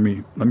off. Let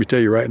me tell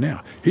you right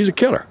now, he's a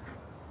killer.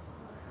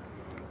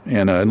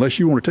 And unless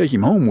you want to take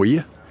him home with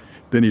you,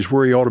 then he's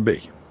where he ought to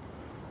be.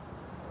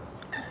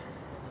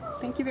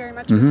 Thank you very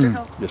much, Mr.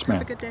 Hill. Yes, ma'am.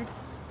 Have a good day.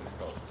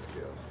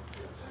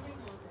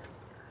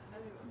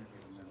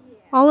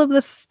 All of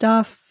the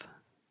stuff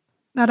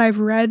that I've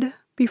read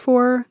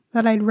before,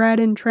 that I'd read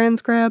in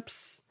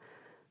transcripts,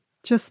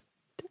 just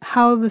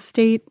how the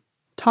state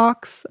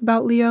talks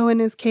about Leo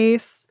and his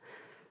case,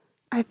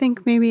 I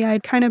think maybe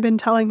I'd kind of been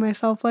telling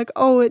myself, like,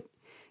 oh,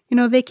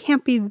 they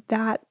can't be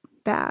that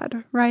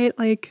bad, right?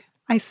 Like,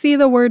 I see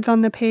the words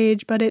on the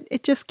page, but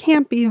it just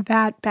can't be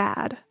that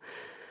bad.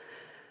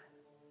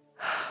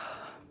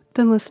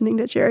 Then listening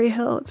to Jerry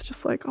Hill, it's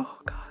just like, oh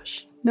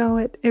gosh, no,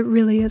 it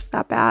really is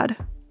that bad.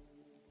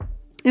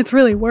 It's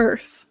really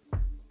worse.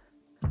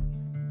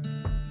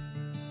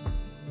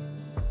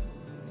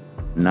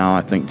 Now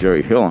I think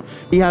Jerry Hill,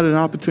 he had an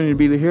opportunity to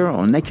be the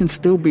hero, and they can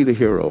still be the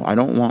hero. I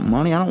don't want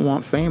money, I don't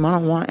want fame, I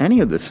don't want any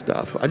of this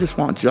stuff. I just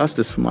want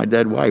justice for my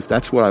dead wife.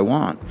 That's what I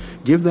want.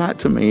 Give that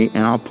to me,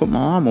 and I'll put my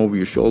arm over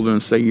your shoulder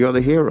and say, you're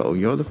the hero.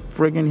 You're the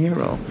friggin'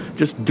 hero.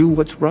 Just do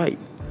what's right.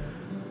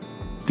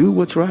 Do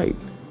what's right.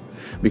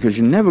 Because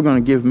you're never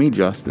going to give me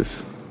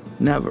justice.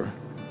 Never.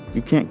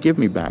 You can't give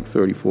me back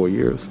 34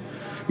 years.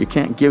 You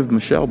can't give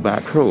Michelle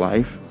back her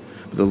life.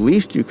 But the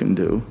least you can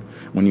do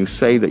when you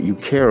say that you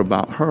care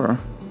about her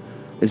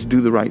is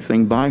do the right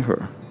thing by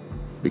her.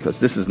 Because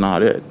this is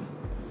not it.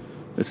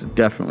 This is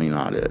definitely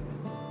not it.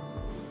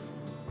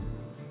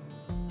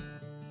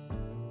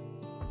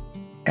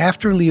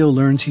 After Leo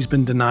learns he's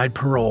been denied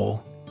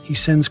parole, he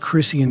sends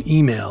Chrissy an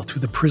email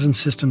through the prison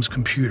system's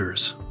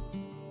computers.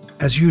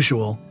 As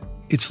usual,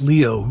 it's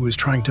Leo who is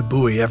trying to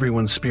buoy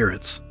everyone's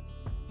spirits.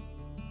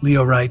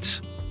 Leo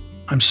writes,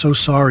 "I'm so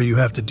sorry you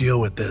have to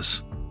deal with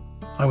this.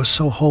 I was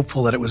so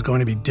hopeful that it was going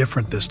to be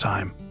different this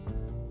time.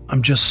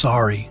 I'm just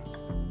sorry.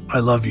 I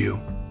love you."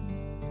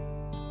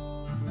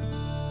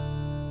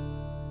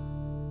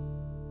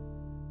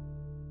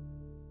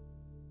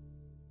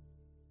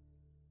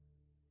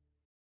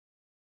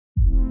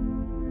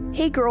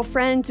 Hey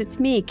girlfriends, it's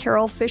me,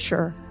 Carol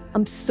Fisher.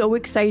 I'm so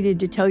excited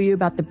to tell you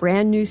about the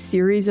brand new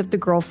series of The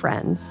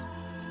Girlfriends.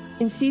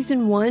 In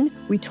season 1,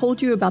 we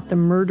told you about the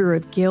murder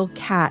of Gail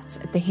Katz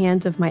at the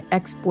hands of my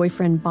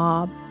ex-boyfriend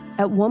Bob.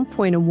 At one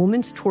point, a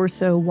woman's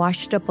torso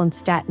washed up on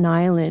Staten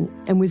Island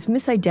and was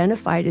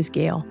misidentified as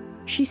Gail.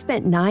 She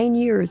spent 9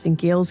 years in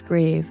Gail's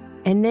grave,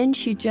 and then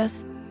she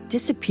just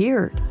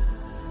disappeared.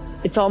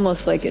 It's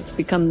almost like it's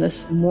become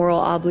this moral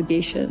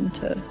obligation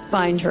to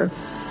find her.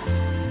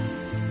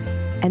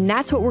 And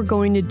that's what we're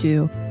going to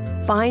do.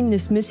 Find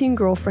this missing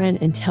girlfriend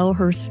and tell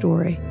her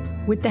story.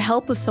 With the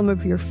help of some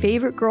of your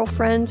favorite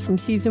girlfriends from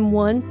season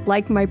 1,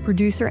 like my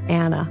producer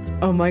Anna.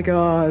 Oh my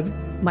God.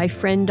 My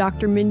friend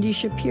Dr. Mindy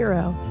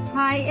Shapiro.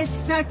 Hi,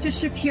 it's Dr.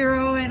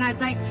 Shapiro, and I'd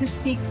like to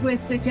speak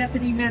with the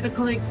Deputy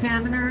Medical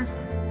Examiner.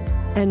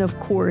 And of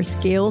course,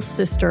 Gail's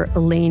sister,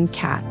 Elaine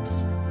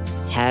Katz.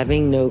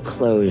 Having no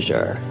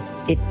closure,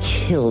 it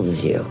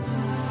kills you.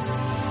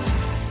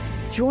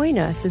 Join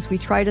us as we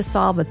try to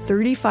solve a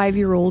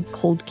 35-year-old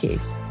cold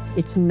case.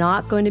 It's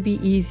not going to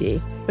be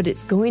easy, but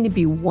it's going to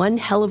be one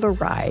hell of a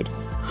ride.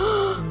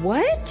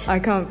 What? I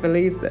can't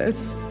believe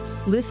this.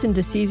 Listen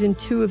to season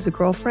 2 of The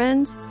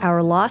Girlfriends,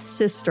 Our Lost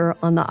Sister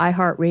on the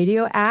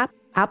iHeartRadio app,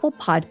 Apple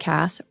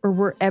Podcasts, or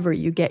wherever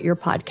you get your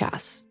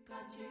podcasts.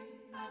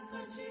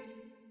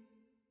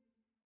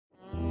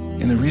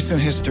 In the recent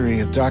history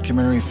of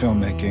documentary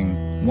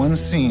filmmaking, one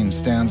scene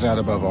stands out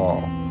above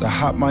all: the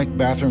hot mic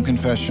bathroom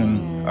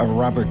confession of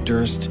Robert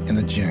Durst in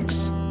The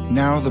Jinx.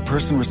 Now, the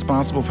person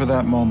responsible for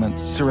that moment,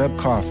 Sareb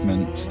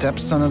Kaufman,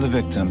 stepson of the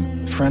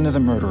victim, friend of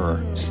the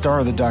murderer, star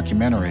of the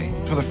documentary,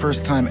 for the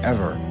first time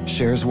ever,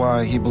 shares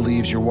why he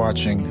believes you're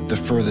watching the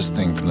furthest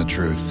thing from the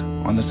truth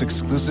on this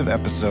exclusive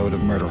episode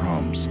of Murder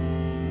Homes.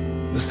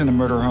 Listen to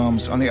Murder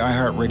Homes on the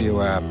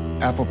iHeartRadio app,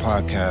 Apple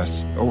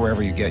Podcasts, or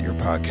wherever you get your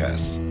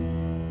podcasts.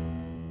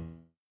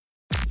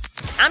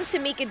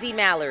 Tamika D.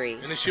 Mallory.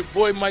 And it's your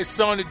boy, my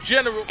son, the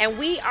General. And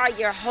we are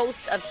your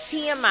hosts of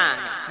TMI.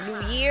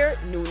 New year,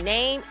 new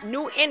name,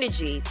 new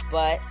energy,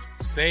 but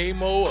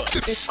same old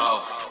us.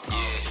 Oh,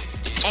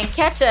 yeah. And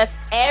catch us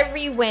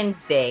every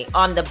Wednesday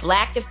on the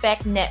Black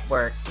Effect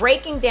Network,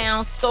 breaking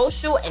down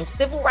social and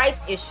civil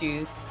rights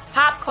issues,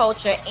 pop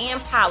culture,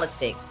 and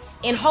politics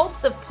in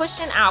hopes of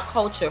pushing our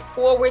culture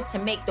forward to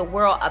make the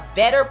world a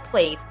better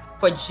place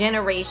for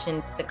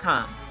generations to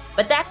come.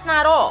 But that's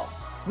not all.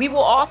 We will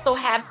also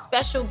have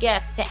special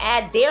guests to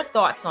add their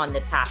thoughts on the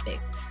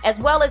topics, as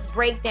well as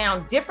break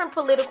down different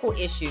political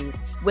issues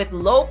with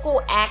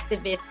local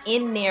activists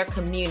in their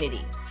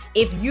community.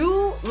 If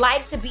you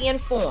like to be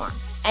informed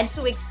and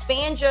to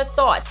expand your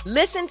thoughts,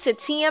 listen to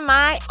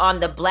TMI on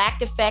the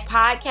Black Effect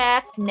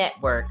Podcast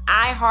Network,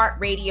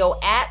 iHeartRadio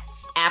app,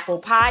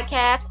 Apple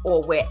Podcasts,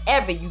 or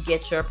wherever you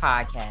get your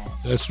podcasts.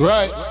 That's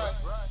right.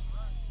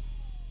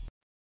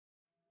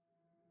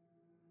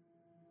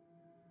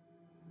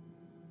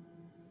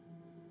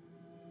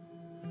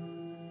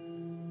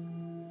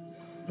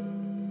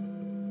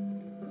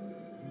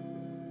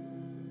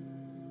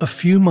 A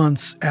few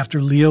months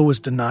after Leo was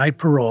denied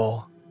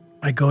parole,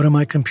 I go to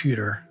my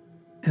computer,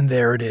 and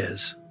there it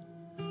is,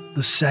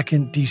 the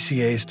second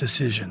DCA's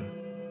decision.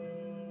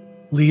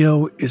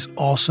 Leo is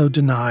also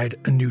denied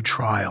a new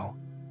trial.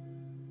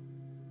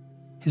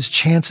 His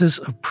chances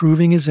of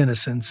proving his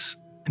innocence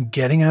and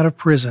getting out of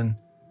prison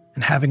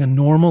and having a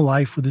normal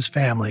life with his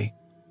family,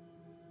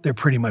 they're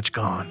pretty much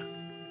gone.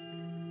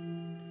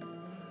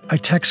 I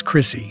text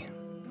Chrissy.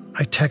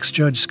 I text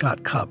Judge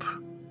Scott Cupp.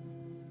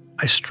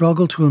 I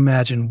struggle to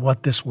imagine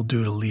what this will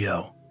do to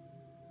Leo.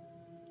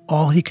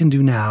 All he can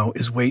do now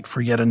is wait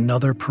for yet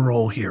another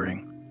parole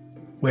hearing,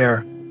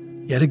 where,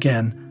 yet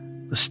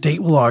again, the state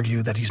will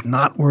argue that he's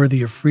not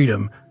worthy of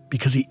freedom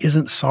because he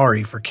isn't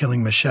sorry for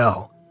killing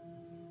Michelle.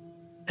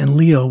 And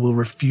Leo will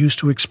refuse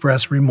to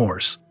express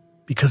remorse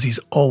because he's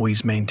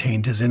always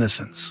maintained his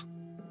innocence.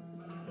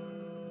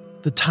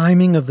 The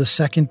timing of the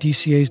second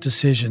DCA's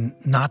decision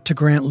not to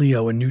grant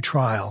Leo a new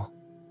trial,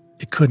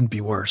 it couldn't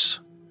be worse.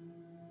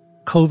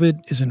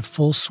 COVID is in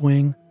full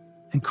swing,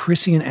 and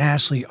Chrissy and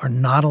Ashley are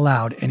not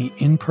allowed any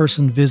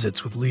in-person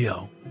visits with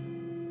Leo.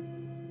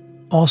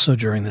 Also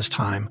during this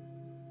time,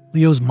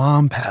 Leo's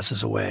mom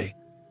passes away,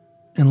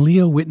 and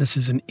Leo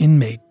witnesses an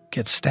inmate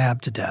get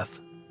stabbed to death.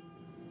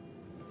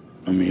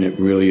 I mean, it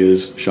really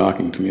is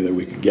shocking to me that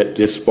we could get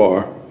this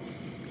far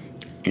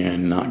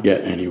and not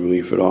get any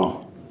relief at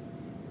all.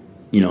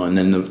 You know, and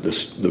then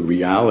the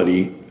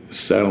reality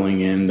settling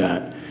in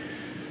that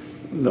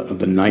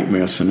the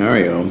nightmare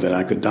scenario that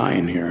I could die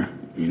in here,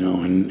 you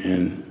know,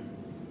 and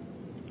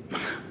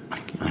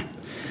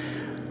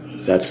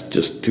that's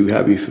just too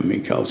heavy for me,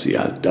 Kelsey.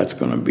 That's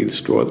going to be the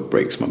straw that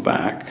breaks my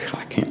back.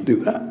 I can't do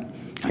that.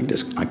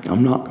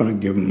 I'm not going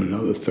to give him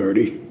another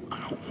 30. I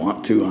don't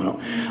want to.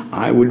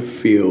 I would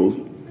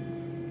feel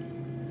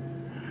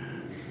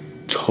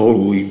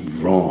totally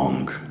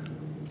wrong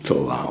to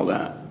allow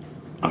that.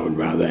 I would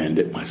rather end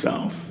it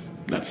myself.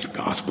 That's the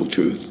gospel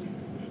truth.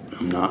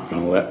 I'm not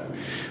going to let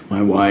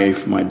my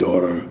wife, my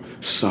daughter,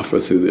 suffer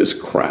through this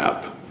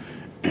crap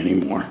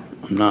anymore.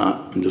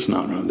 I'm just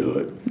not going to do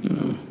it. You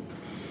know?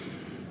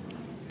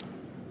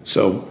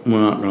 So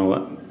we're not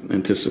going to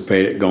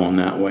anticipate it going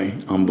that way.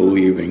 I'm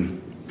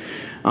believing.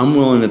 I'm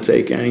willing to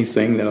take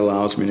anything that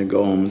allows me to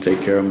go home and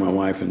take care of my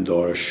wife and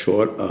daughter,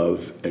 short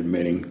of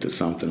admitting to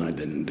something I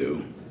didn't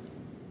do.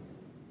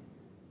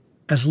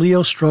 As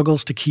Leo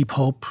struggles to keep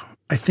hope,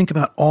 I think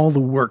about all the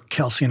work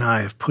Kelsey and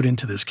I have put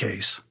into this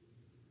case.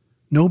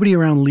 Nobody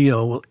around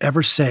Leo will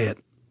ever say it,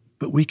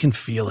 but we can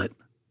feel it.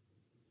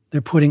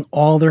 They're putting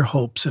all their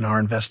hopes in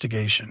our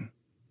investigation,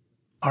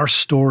 our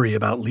story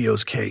about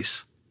Leo's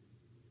case.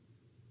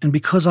 And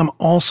because I'm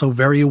also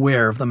very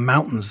aware of the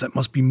mountains that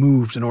must be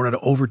moved in order to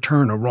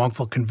overturn a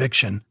wrongful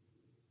conviction,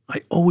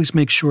 I always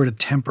make sure to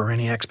temper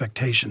any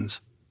expectations.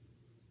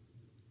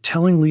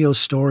 Telling Leo's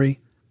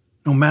story,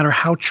 no matter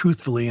how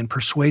truthfully and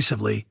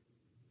persuasively,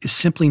 is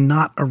simply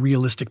not a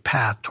realistic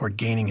path toward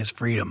gaining his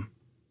freedom.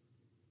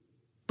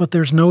 But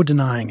there's no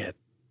denying it.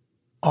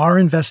 Our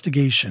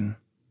investigation,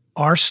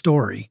 our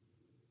story,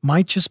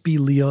 might just be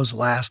Leo's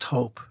last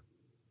hope,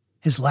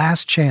 his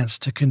last chance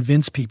to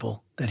convince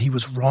people that he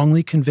was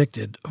wrongly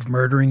convicted of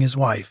murdering his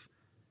wife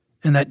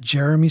and that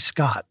Jeremy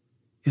Scott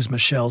is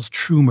Michelle's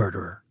true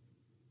murderer.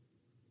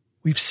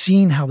 We've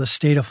seen how the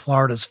state of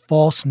Florida's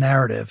false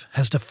narrative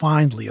has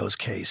defined Leo's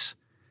case,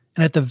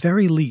 and at the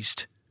very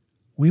least,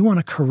 we want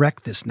to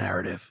correct this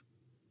narrative.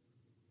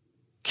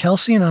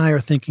 Kelsey and I are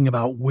thinking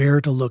about where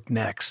to look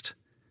next,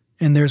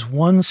 and there's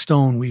one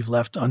stone we've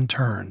left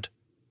unturned.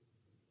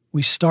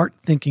 We start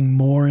thinking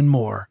more and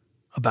more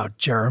about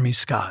Jeremy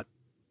Scott.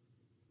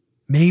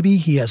 Maybe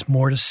he has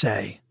more to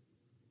say.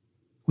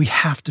 We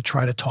have to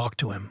try to talk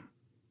to him.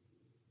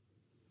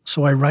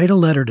 So I write a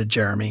letter to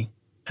Jeremy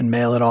and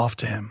mail it off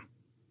to him.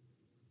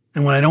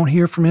 And when I don't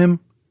hear from him,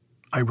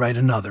 I write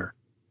another.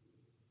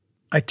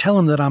 I tell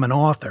him that I'm an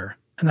author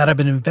and that I've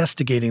been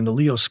investigating the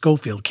Leo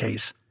Schofield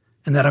case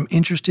and that I'm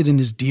interested in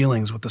his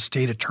dealings with the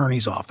state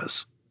attorney's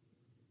office.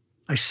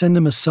 I send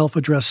him a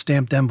self-addressed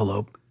stamped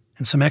envelope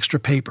and some extra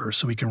paper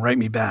so he can write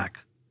me back.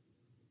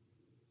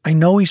 I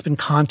know he's been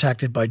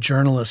contacted by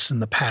journalists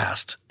in the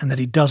past and that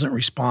he doesn't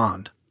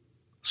respond,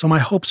 so my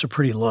hopes are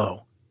pretty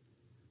low.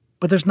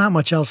 But there's not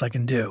much else I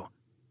can do.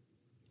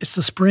 It's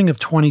the spring of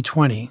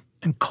 2020,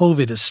 and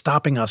COVID is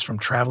stopping us from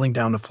traveling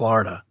down to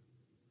Florida.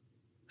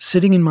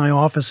 Sitting in my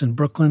office in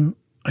Brooklyn,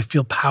 I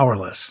feel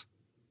powerless.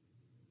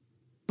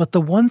 But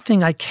the one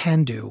thing I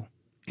can do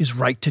is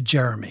write to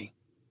Jeremy.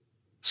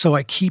 So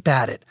I keep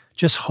at it,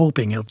 just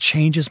hoping he'll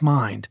change his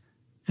mind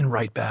and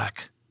write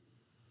back.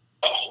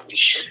 Holy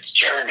shit, it's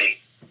Jeremy.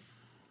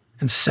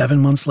 And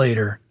 7 months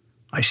later,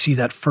 I see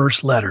that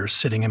first letter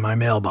sitting in my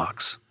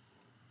mailbox.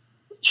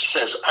 She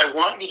says, I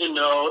want you to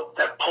know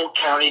that Polk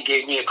County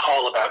gave me a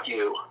call about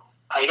you.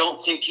 I don't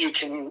think you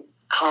can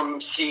come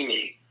see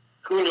me.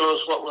 Who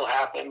knows what will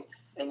happen,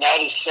 and that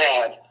is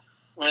sad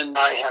when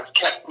I have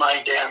kept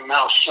my damn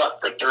mouth shut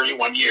for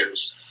 31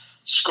 years.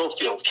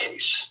 Schofield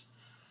case.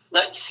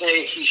 Let's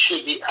say he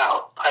should be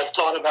out. I've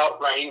thought about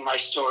writing my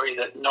story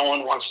that no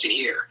one wants to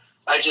hear.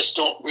 I just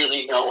don't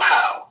really know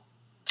how.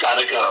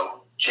 Gotta go.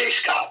 Jay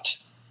Scott.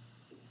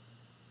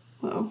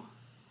 Whoa.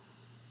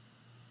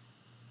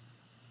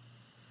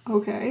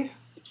 Okay.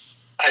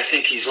 I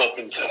think he's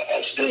open to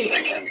us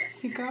visiting him.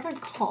 He got a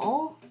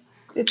call?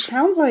 It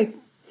sounds like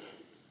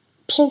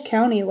Polk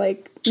County,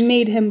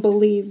 made him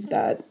believe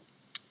that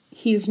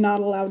he's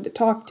not allowed to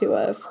talk to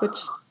us, which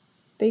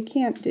they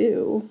can't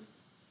do.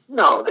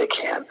 No, they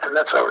can't, and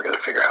that's why we're going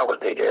to figure out what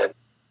they did.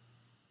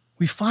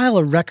 We file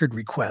a record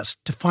request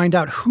to find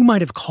out who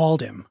might have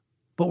called him,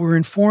 but we're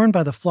informed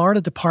by the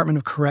Florida Department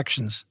of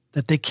Corrections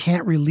that they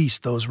can't release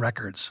those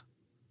records.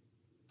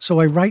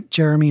 So I write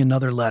Jeremy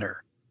another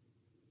letter.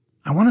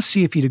 I want to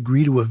see if he'd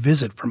agree to a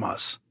visit from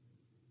us.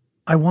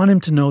 I want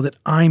him to know that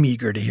I'm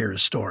eager to hear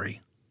his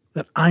story,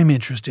 that I'm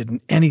interested in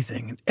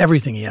anything and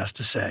everything he has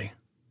to say.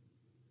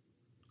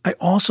 I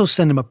also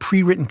send him a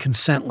pre-written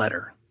consent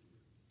letter.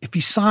 If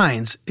he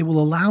signs, it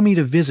will allow me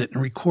to visit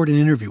and record an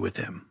interview with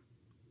him.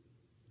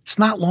 It's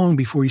not long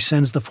before he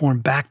sends the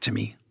form back to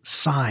me,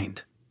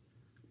 signed.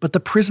 But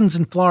the prisons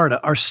in Florida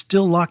are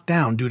still locked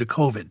down due to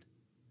COVID.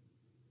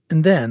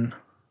 And then,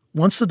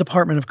 once the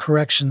Department of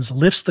Corrections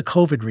lifts the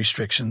COVID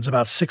restrictions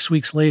about 6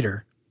 weeks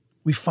later,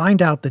 we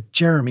find out that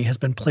Jeremy has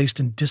been placed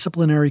in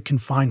disciplinary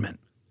confinement.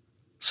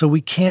 So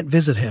we can't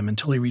visit him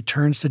until he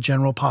returns to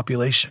general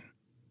population.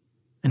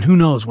 And who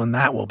knows when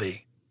that will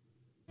be.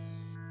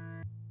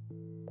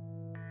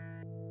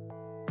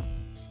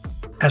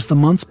 As the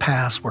months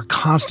pass, we're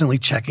constantly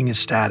checking his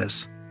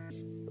status.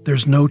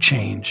 There's no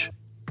change,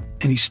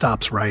 and he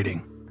stops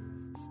writing.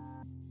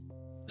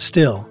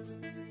 Still,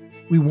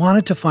 we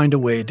wanted to find a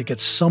way to get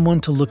someone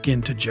to look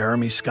into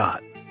Jeremy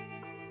Scott.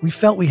 We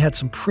felt we had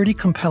some pretty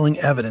compelling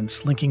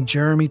evidence linking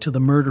Jeremy to the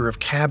murder of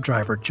cab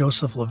driver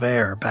Joseph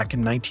LaVere back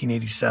in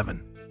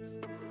 1987.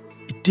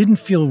 It didn't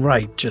feel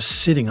right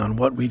just sitting on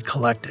what we'd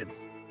collected.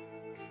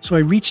 So I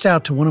reached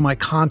out to one of my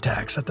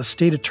contacts at the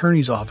state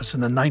attorney's office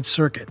in the Ninth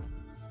Circuit.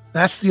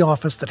 That's the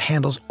office that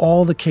handles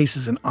all the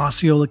cases in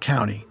Osceola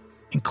County,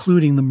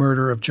 including the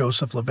murder of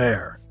Joseph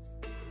LaVere.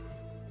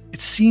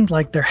 It seemed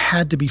like there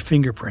had to be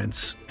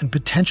fingerprints and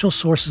potential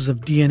sources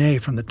of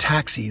DNA from the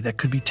taxi that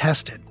could be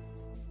tested.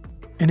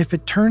 And if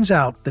it turns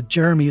out that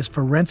Jeremy is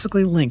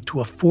forensically linked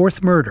to a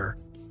fourth murder,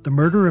 the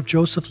murder of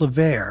Joseph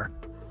LaVere,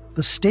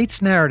 the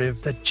state's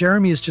narrative that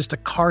Jeremy is just a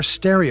car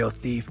stereo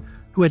thief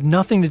who had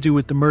nothing to do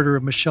with the murder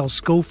of Michelle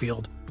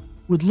Schofield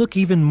would look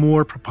even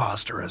more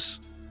preposterous.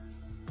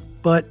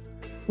 But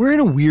we're in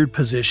a weird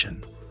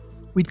position.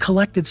 We'd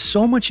collected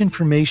so much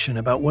information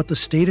about what the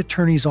state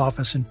attorney's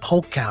office in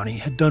Polk County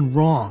had done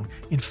wrong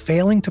in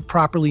failing to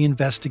properly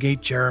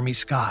investigate Jeremy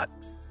Scott.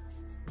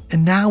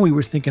 And now we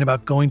were thinking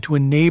about going to a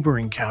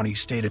neighboring county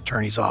state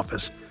attorney's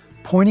office,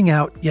 pointing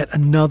out yet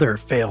another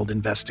failed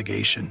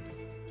investigation.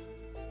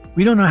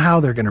 We don't know how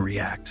they're going to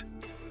react,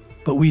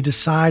 but we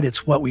decide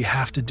it's what we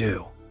have to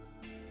do.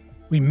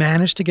 We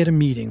managed to get a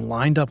meeting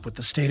lined up with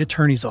the state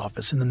attorney's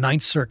office in the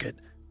Ninth Circuit,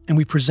 and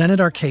we presented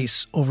our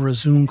case over a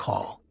Zoom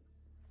call.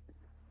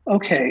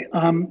 Okay,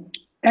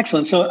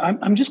 excellent. So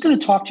I'm just going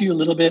to talk to you a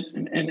little bit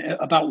and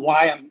about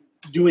why I'm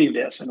doing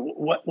this and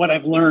what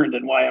I've learned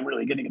and why I'm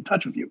really getting in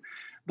touch with you.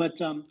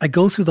 But I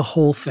go through the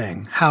whole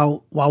thing,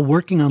 how, while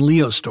working on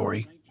Leo's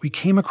story, we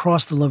came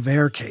across the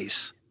LaVere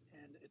case.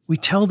 We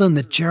tell them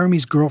that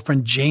Jeremy's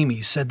girlfriend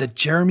Jamie said that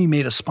Jeremy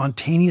made a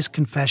spontaneous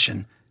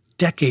confession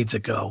decades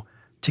ago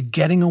to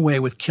getting away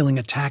with killing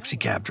a taxi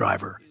cab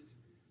driver,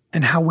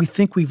 and how we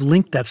think we've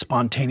linked that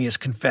spontaneous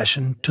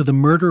confession to the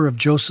murder of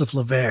Joseph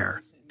LaVere,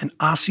 an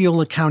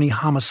Osceola County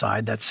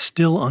homicide that's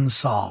still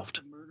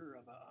unsolved.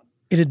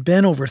 It had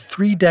been over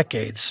 3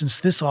 decades since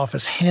this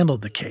office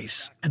handled the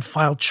case and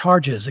filed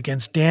charges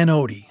against Dan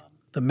Odie,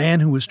 the man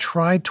who was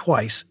tried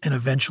twice and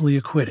eventually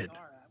acquitted.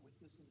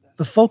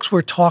 The folks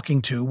we're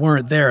talking to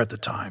weren't there at the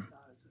time,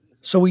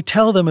 so we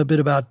tell them a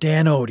bit about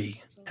Dan Odie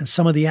and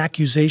some of the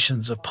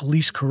accusations of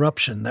police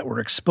corruption that were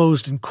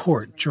exposed in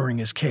court during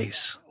his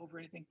case.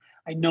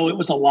 I know it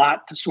was a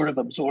lot to sort of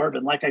absorb,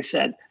 and like I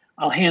said,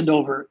 I'll hand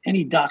over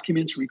any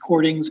documents,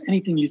 recordings,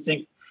 anything you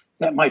think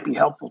that might be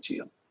helpful to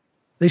you.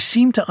 They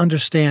seem to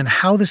understand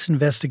how this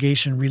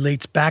investigation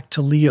relates back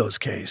to Leo's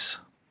case.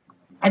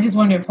 I just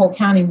wonder if Polk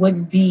County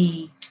wouldn't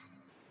be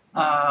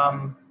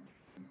kind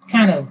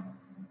of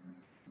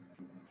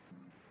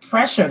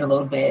pressured a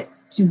little bit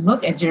to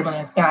look at Jeremy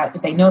Lin Scott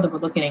if they know that we're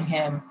looking at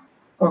him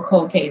for a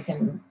cold case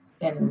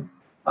in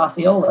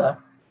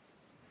Osceola.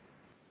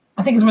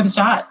 I think it's worth a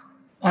shot.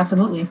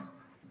 Absolutely.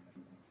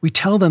 We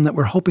tell them that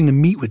we're hoping to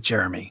meet with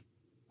Jeremy.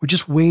 We're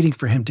just waiting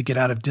for him to get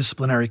out of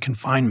disciplinary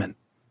confinement.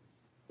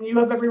 You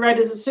have every right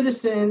as a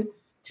citizen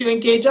to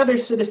engage other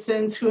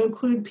citizens who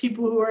include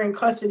people who are in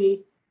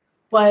custody.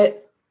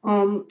 But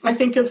I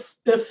think if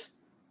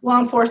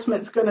law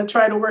enforcement's going to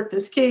try to work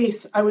this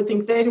case, I would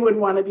think they would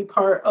want to be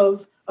part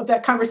of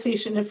that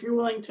conversation if you're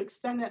willing to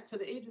extend that to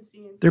the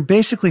agency. They're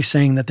basically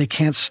saying that they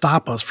can't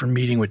stop us from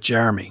meeting with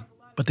Jeremy,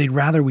 but they'd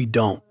rather we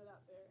don't.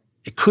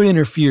 It could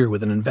interfere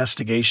with an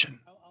investigation.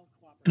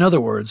 In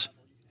other words,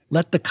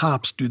 let the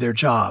cops do their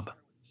job.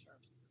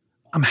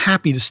 I'm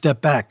happy to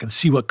step back and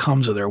see what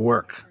comes of their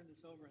work.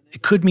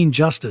 It could mean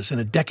justice in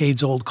a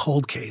decades-old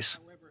cold case,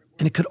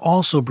 and it could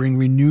also bring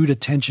renewed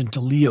attention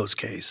to Leo's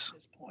case.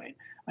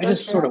 I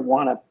just sort of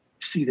want to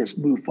see this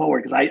move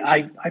forward because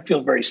I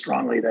feel very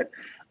strongly that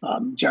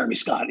Jeremy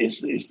Scott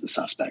is the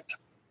suspect.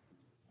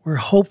 We're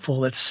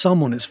hopeful that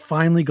someone is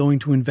finally going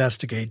to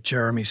investigate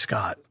Jeremy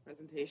Scott.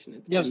 Yeah,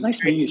 it was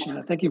nice meeting you,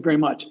 Shanna. Thank you very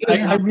much.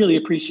 I really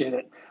appreciate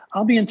it.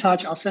 I'll be in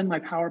touch. I'll send my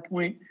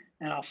PowerPoint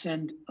and I'll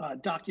send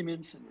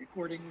documents and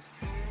recordings.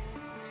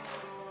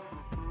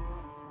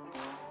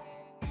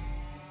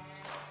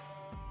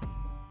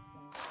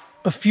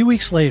 A few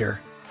weeks later,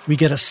 we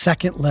get a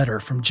second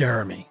letter from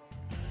Jeremy.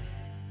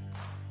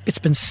 It's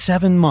been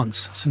 7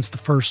 months since the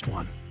first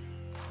one.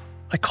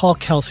 I call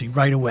Kelsey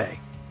right away.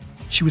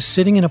 She was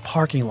sitting in a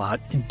parking lot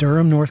in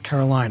Durham, North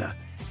Carolina,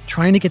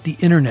 trying to get the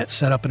internet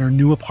set up in her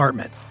new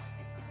apartment.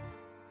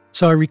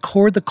 So I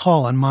record the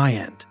call on my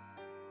end.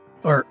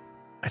 Or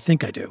I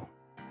think I do.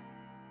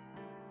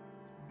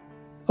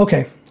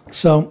 Okay,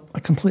 so I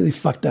completely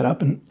fucked that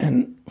up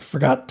and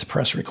forgot to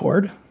press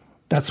record.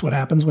 That's what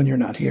happens when you're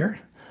not here.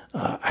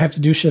 I have to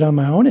do shit on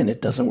my own, and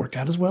it doesn't work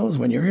out as well as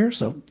when you're here,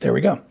 so there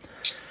we go.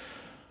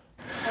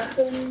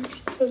 Happens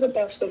to the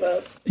best of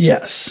us.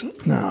 Yes.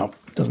 No,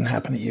 it doesn't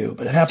happen to you,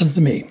 but it happens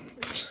to me.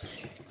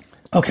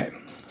 Okay,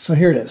 so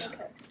here it is.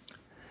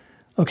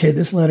 Okay,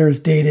 this letter is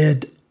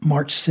dated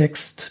March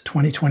 6th,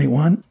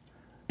 2021,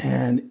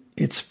 and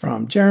it's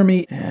from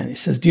Jeremy, and he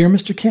says, "Dear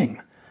Mr. King,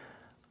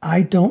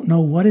 I don't know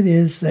what it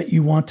is that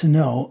you want to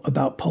know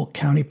about Polk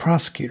County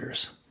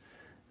prosecutors.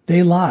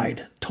 They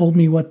lied, told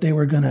me what they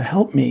were going to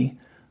help me,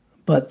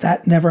 but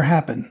that never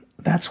happened.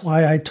 That's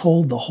why I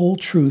told the whole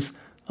truth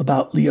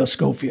about Leo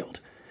Schofield.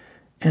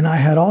 And I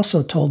had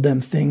also told them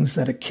things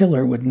that a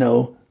killer would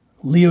know.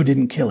 Leo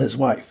didn't kill his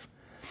wife.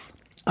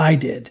 I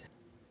did.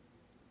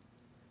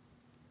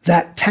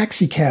 That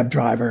taxi cab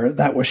driver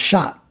that was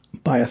shot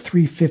by a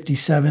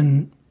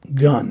 .357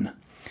 gun.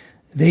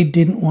 They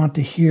didn't want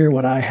to hear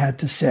what I had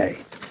to say."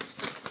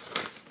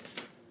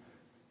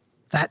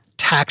 That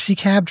taxi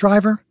cab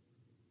driver?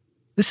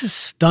 This is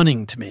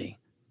stunning to me.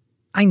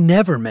 I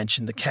never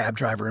mentioned the cab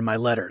driver in my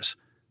letters.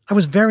 I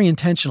was very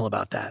intentional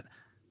about that.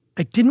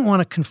 I didn't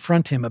want to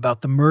confront him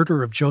about the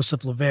murder of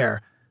Joseph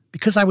LaVere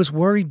because I was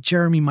worried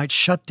Jeremy might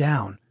shut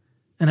down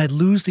and I'd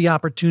lose the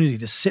opportunity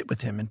to sit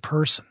with him in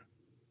person.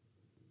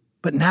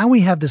 But now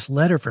we have this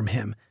letter from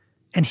him,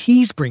 and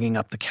he's bringing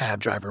up the cab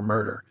driver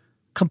murder,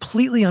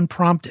 completely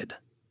unprompted.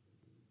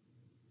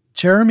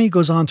 Jeremy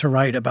goes on to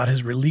write about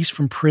his release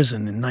from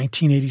prison in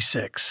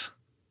 1986.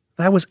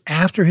 That was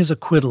after his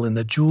acquittal in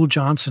the Jewel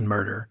Johnson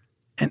murder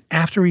and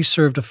after he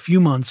served a few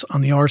months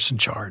on the arson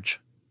charge.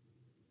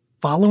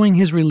 Following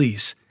his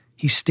release,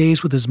 he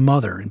stays with his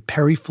mother in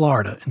Perry,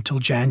 Florida until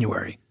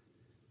January.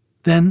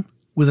 Then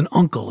with an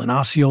uncle in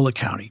Osceola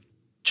County,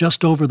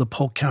 just over the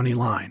Polk County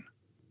line.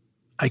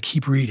 I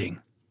keep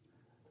reading.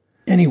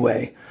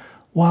 Anyway,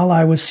 while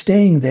I was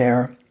staying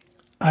there,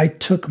 I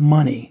took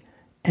money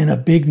and a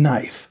big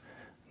knife,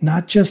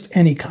 not just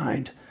any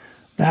kind.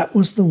 That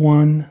was the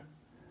one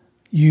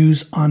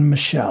used on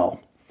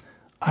Michelle.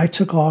 I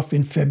took off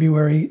in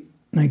February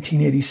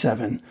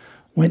 1987,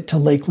 went to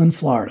Lakeland,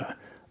 Florida.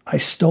 I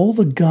stole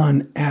the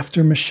gun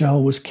after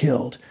Michelle was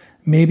killed,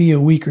 maybe a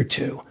week or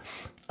two.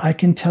 I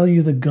can tell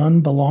you the gun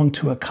belonged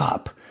to a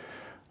cop.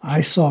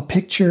 I saw a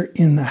picture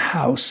in the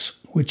house,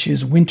 which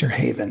is Winter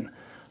Haven.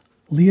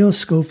 Leo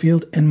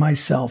Schofield and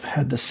myself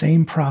had the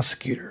same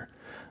prosecutor.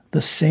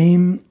 The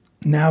same,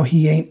 now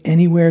he ain't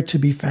anywhere to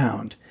be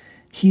found.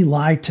 He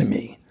lied to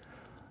me.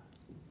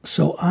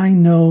 So I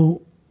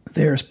know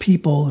there's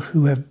people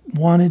who have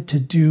wanted to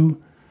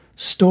do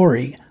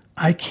story.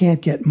 I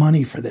can't get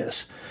money for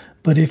this.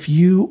 But if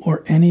you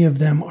or any of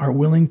them are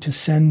willing to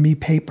send me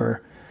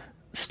paper,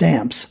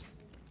 stamps,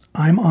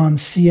 I'm on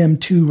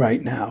CM2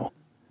 right now.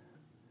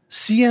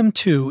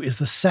 CM2 is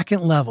the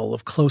second level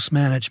of close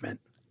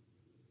management.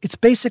 It's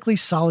basically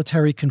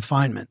solitary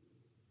confinement.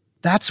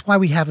 That's why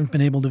we haven't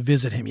been able to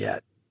visit him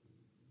yet.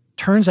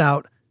 Turns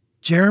out,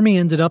 Jeremy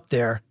ended up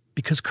there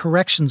because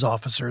corrections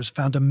officers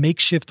found a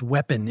makeshift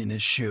weapon in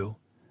his shoe.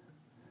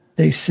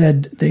 They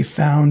said they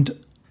found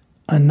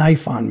a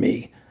knife on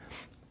me.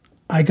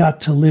 I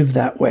got to live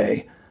that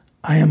way.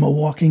 I am a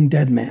walking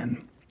dead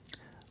man.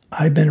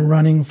 I've been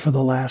running for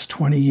the last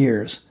 20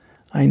 years.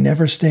 I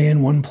never stay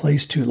in one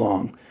place too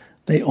long.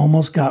 They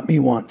almost got me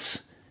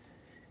once.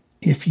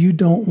 If you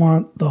don't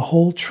want the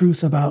whole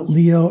truth about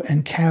Leo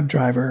and cab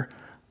driver,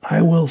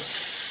 I will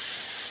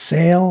say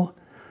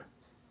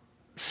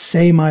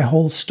my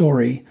whole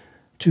story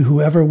to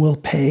whoever will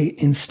pay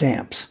in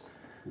stamps.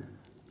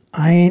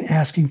 I ain't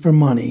asking for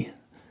money,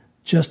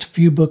 just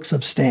few books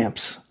of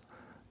stamps,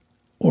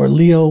 or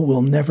Leo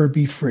will never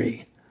be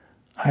free.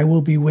 I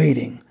will be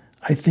waiting.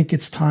 I think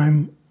it's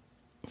time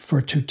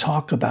to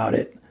talk about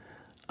it.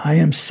 I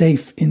am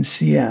safe in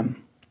CM.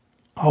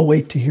 I'll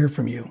wait to hear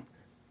from you.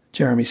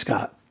 Jeremy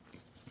Scott.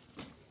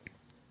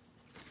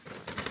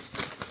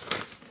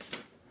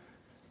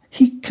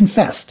 He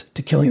confessed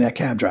to killing that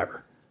cab driver.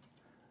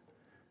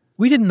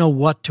 We didn't know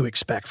what to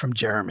expect from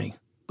Jeremy,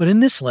 but in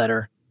this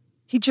letter,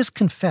 he just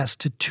confessed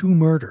to 2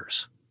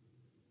 murders.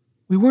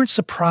 We weren't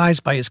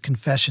surprised by his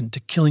confession to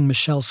killing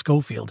Michelle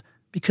Schofield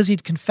because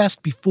he'd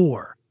confessed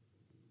before.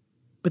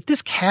 But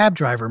this cab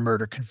driver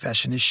murder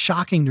confession is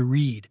shocking to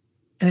read,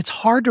 and it's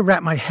hard to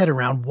wrap my head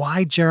around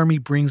why Jeremy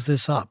brings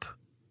this up.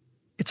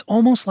 It's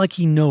almost like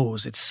he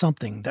knows it's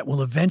something that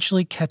will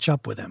eventually catch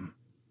up with him.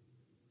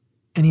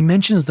 And he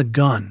mentions the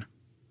gun,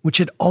 which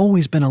had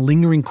always been a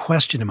lingering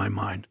question in my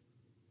mind.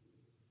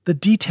 The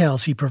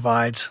details he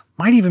provides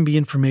might even be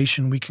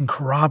information we can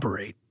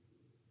corroborate.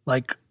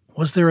 Like,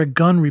 was there a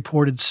gun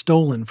reported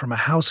stolen from a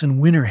house in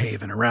Winter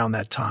Haven around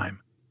that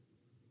time?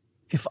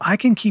 If I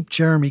can keep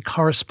Jeremy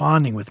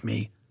corresponding with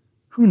me,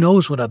 who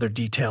knows what other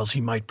details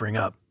he might bring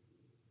up.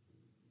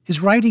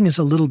 His writing is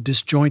a little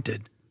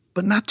disjointed,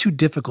 but not too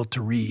difficult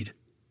to read.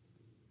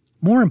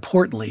 More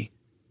importantly,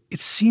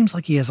 it seems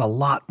like he has a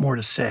lot more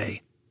to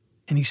say,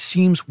 and he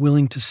seems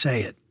willing to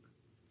say it.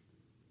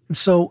 And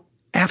so,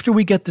 after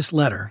we get this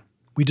letter,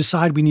 we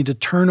decide we need to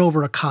turn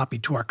over a copy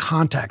to our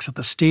contacts at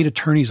the state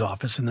attorney's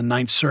office in the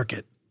Ninth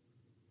Circuit.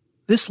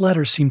 This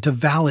letter seemed to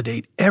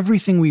validate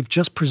everything we've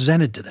just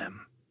presented to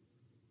them.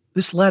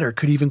 This letter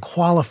could even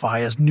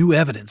qualify as new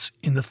evidence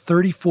in the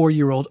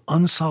 34-year-old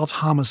unsolved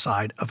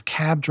homicide of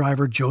cab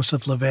driver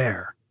Joseph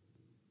LaVere.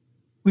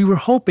 We were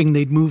hoping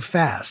they'd move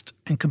fast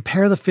and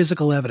compare the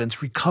physical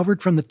evidence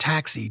recovered from the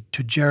taxi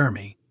to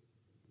Jeremy.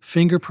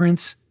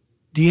 Fingerprints,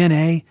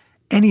 DNA,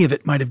 any of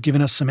it might have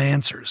given us some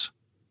answers.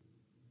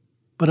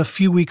 But a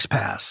few weeks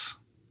pass,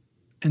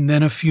 and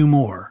then a few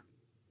more,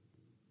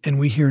 and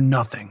we hear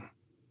nothing.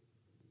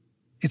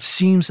 It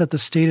seems that the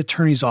state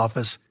attorney's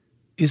office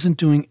isn't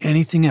doing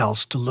anything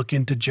else to look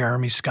into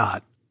Jeremy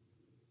Scott.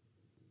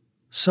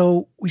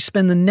 So we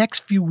spend the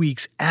next few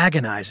weeks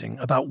agonizing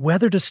about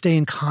whether to stay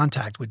in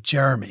contact with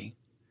Jeremy.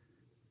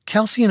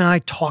 Kelsey and I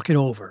talk it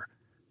over,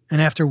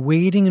 and after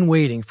waiting and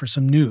waiting for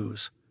some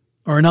news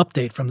or an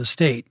update from the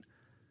state,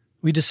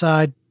 we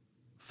decide,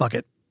 fuck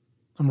it,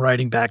 I'm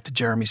writing back to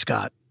Jeremy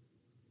Scott.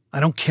 I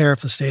don't care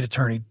if the state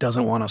attorney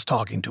doesn't want us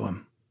talking to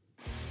him.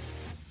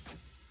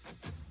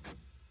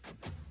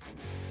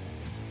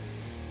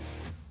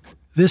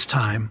 This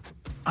time,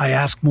 I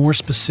ask more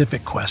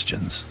specific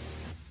questions.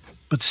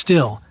 But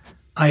still,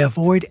 I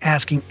avoid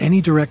asking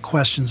any direct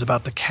questions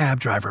about the cab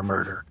driver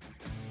murder.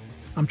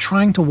 I'm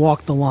trying to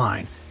walk the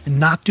line and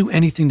not do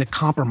anything to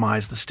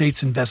compromise the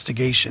state's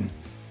investigation,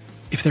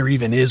 if there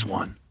even is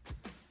one.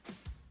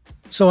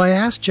 So I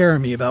asked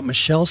Jeremy about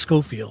Michelle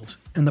Schofield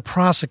and the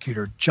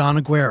prosecutor, John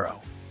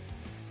Aguero.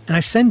 And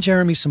I send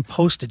Jeremy some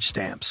postage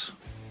stamps.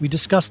 We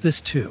discussed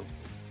this too.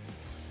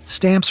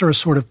 Stamps are a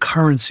sort of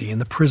currency in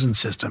the prison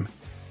system,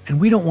 and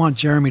we don't want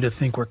Jeremy to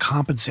think we're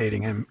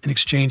compensating him in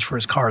exchange for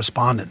his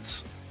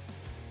correspondence.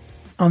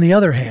 On the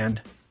other hand,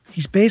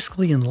 he's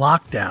basically in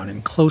lockdown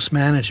and close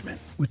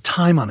management with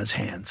time on his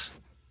hands.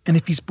 And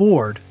if he's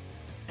bored,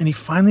 and he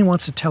finally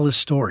wants to tell his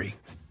story,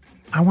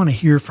 I want to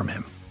hear from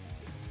him.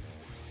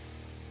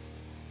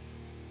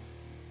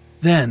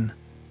 Then,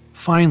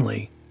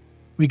 finally,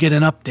 we get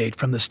an update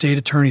from the state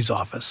attorney's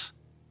office.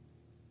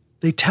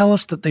 They tell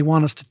us that they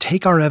want us to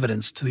take our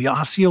evidence to the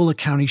Osceola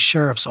County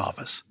Sheriff's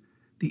Office,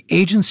 the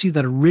agency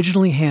that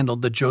originally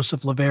handled the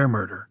Joseph LaVere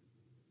murder.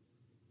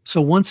 So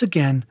once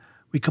again,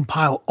 we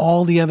compile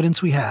all the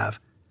evidence we have,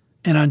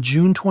 and on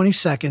June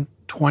 22nd,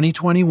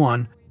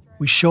 2021,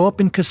 we show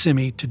up in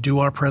Kissimmee to do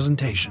our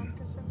presentation.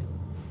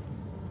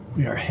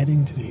 We are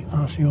heading to the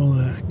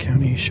Osceola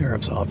County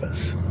Sheriff's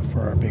Office for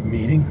our big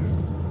meeting.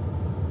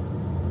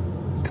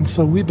 And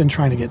so we've been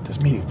trying to get this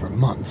meeting for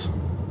months.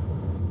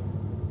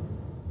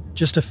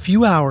 Just a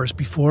few hours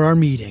before our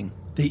meeting,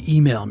 they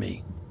email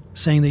me,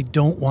 saying they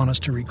don't want us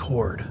to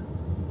record.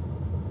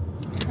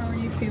 How are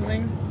you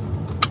feeling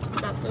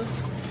about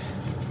this?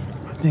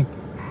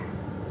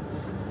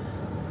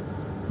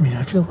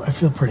 I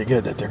feel pretty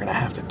good that they're going to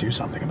have to do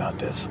something about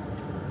this.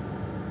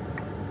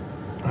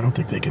 I don't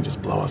think they can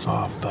just blow us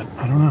off, but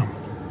I don't know.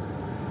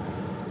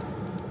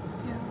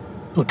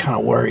 what kind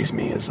of worries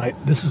me is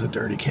this is a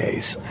dirty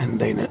case, and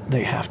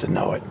they have to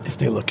know it. If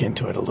they look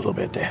into it a little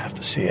bit, they have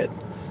to see it.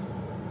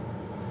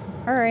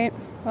 All right.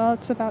 Well,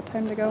 it's about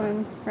time to go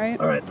in, right?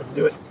 All right, let's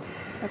do it.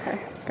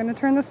 Okay. Gonna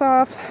turn this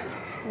off.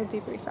 We'll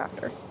debrief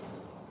after.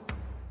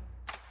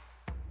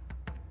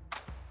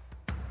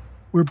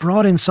 We're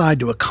brought inside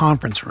to a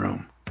conference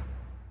room.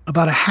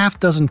 About a half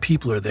dozen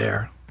people are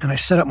there, and I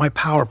set up my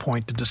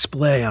PowerPoint to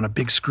display on a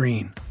big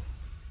screen.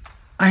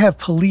 I have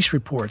police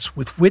reports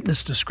with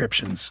witness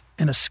descriptions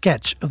and a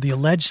sketch of the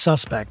alleged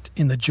suspect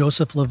in the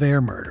Joseph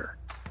LaVere murder.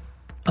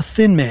 A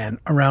thin man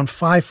around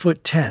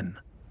 5'10",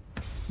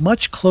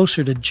 much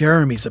closer to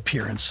Jeremy's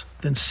appearance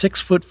than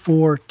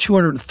 6'4",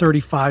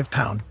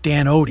 235-pound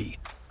Dan Odie,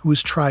 who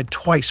was tried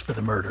twice for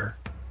the murder.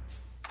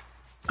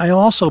 I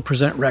also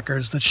present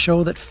records that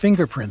show that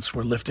fingerprints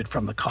were lifted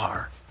from the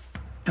car,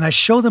 and I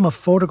show them a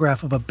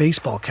photograph of a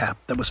baseball cap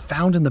that was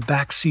found in the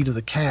back seat of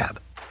the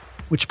cab,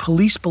 which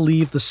police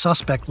believe the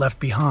suspect left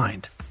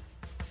behind.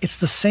 It's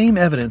the same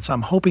evidence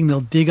I'm hoping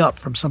they'll dig up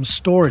from some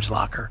storage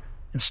locker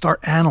and start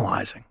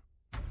analyzing.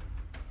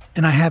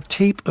 And I have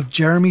tape of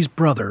Jeremy's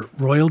brother,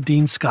 Royal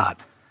Dean Scott,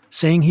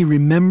 saying he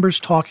remembers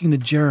talking to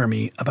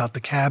Jeremy about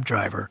the cab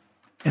driver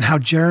and how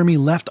Jeremy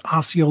left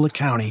Osceola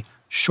County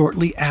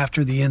shortly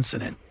after the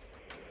incident.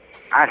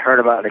 I'd heard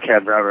about the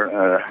cab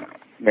driver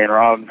being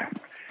robbed,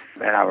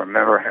 and I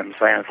remember him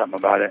saying something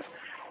about it,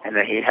 and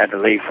then he had to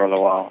leave for a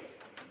little while.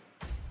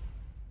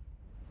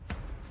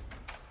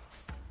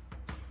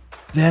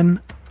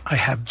 Then I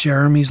have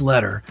Jeremy's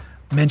letter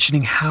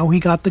mentioning how he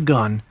got the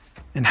gun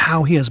and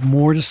how he has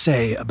more to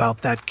say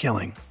about that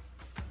killing.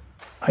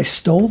 I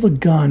stole the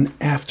gun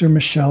after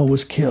Michelle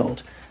was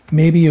killed,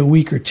 maybe a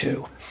week or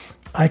two.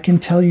 I can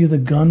tell you the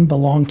gun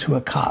belonged to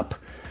a cop.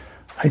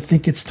 I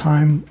think it's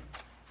time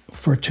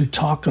to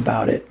talk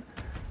about it.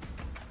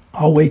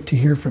 I'll wait to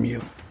hear from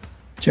you.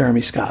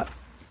 Jeremy Scott.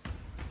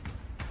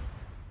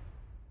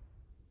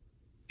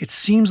 It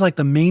seems like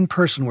the main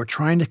person we're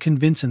trying to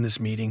convince in this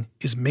meeting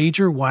is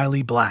Major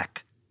Wiley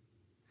Black.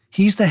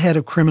 He's the head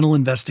of criminal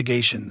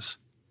investigations.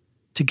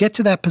 To get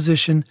to that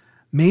position,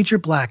 Major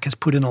Black has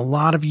put in a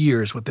lot of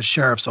years with the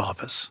sheriff's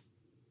office.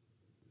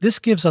 This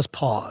gives us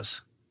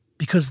pause,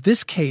 because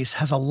this case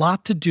has a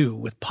lot to do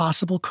with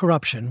possible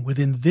corruption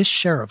within this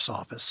sheriff's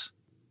office.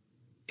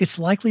 It's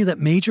likely that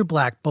Major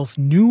Black both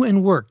knew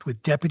and worked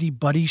with Deputy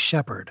Buddy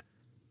Shepard.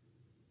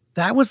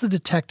 That was the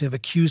detective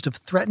accused of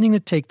threatening to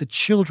take the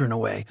children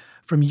away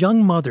from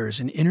young mothers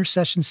in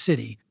Intercession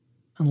City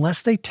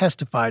unless they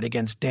testified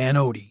against Dan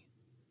Odie.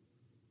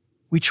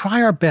 We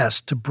try our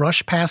best to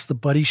brush past the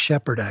Buddy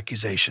Shepard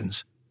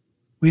accusations.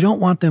 We don't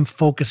want them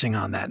focusing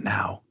on that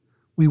now.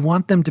 We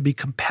want them to be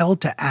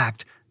compelled to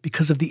act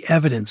because of the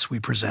evidence we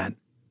present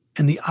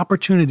and the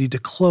opportunity to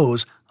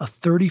close a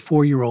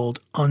 34-year-old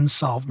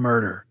unsolved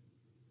murder.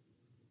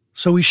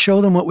 So we show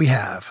them what we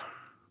have.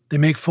 They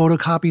make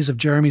photocopies of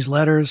Jeremy's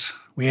letters,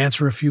 we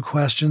answer a few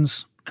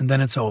questions, and then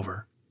it's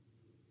over.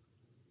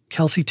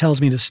 Kelsey tells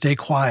me to stay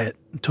quiet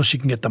until she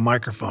can get the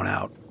microphone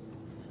out.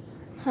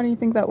 How do you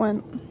think that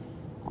went?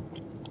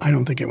 I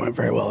don't think it went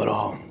very well at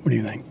all. What do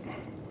you think?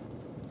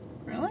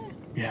 Really?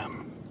 Yeah.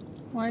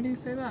 Why do you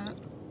say that?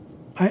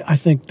 I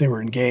think they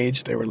were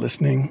engaged, they were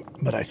listening,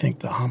 but I think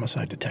the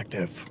homicide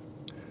detective,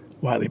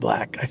 Wiley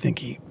Black, I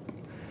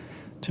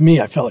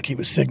felt like he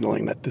was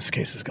signaling that this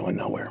case is going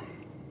nowhere.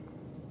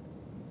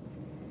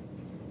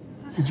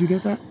 Did you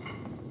get that?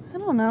 I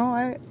don't know.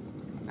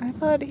 I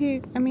thought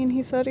he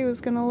said he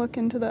was going to look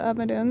into the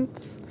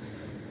evidence.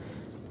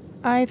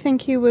 I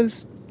think he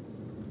was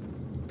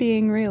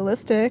being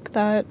realistic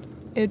that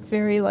it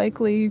very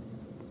likely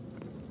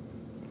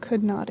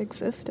could not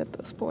exist at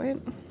this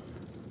point.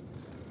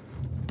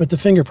 But the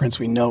fingerprints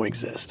we know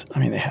exist. I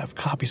mean, they have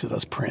copies of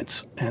those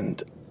prints,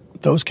 and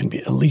those can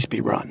at least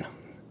be run.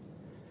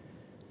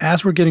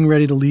 As we're getting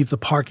ready to leave the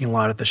parking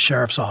lot at the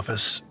sheriff's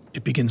office,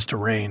 it begins to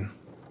rain,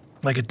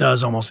 like it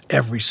does almost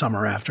every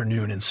summer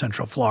afternoon in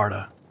Central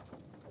Florida.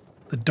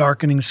 The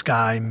darkening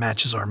sky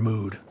matches our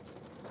mood.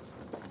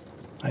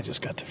 I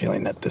just got the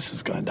feeling that this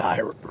is going to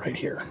die right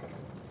here.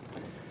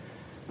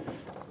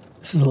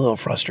 This is a little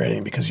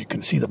frustrating because you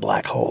can see the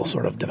black hole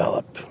sort of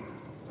develop.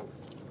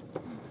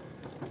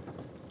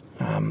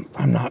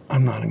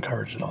 I'm not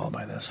encouraged at all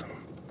by this.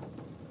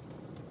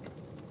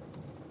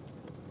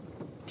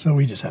 So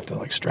we just have to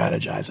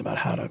strategize about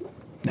how to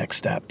next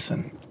steps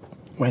and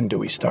when do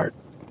we start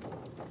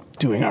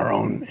doing our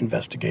own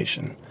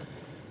investigation.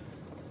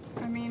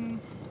 I mean,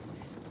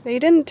 they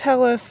didn't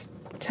tell us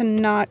to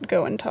not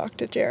go and talk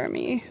to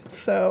Jeremy,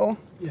 so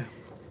yeah,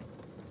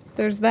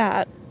 there's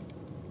that.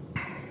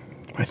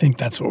 I think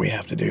that's what we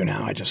have to do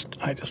now. I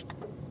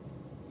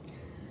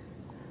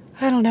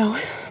don't know,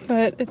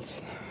 but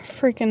it's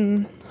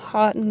freaking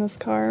hot in this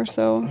car,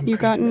 so you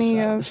got any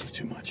this is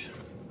too much.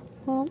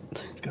 Well,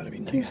 it's got to be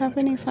do you have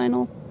any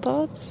final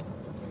thoughts?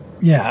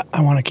 Yeah,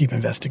 I want to keep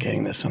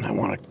investigating this, and I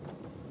want to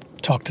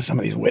talk to some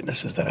of these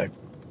witnesses that I've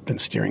been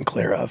steering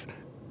clear of,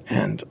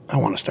 and I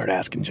want to start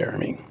asking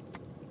Jeremy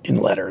in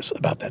letters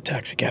about that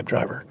taxi cab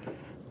driver.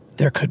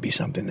 There could be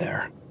something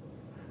there.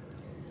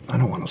 I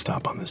don't want to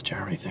stop on this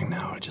Jeremy thing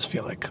now. I just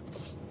feel like,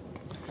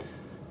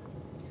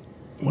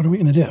 what are we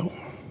going to do?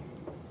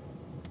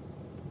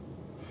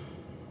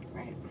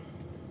 Right.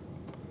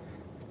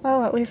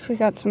 Well, at least we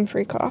got some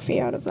free coffee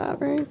out of that,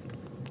 right?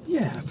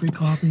 Yeah, free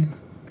coffee.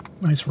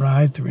 Nice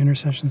ride through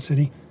Intercession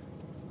City.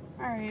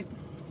 All right.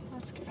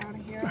 Let's get out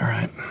of here. All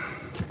right.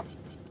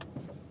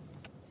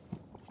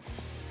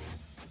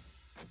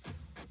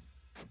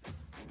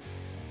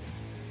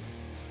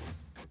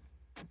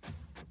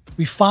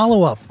 We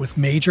follow up with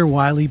Major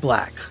Wiley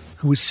Black,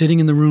 who is sitting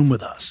in the room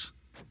with us.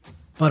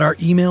 But our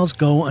emails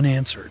go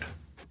unanswered.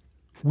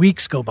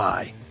 Weeks go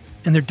by,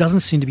 and there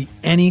doesn't seem to be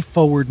any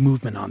forward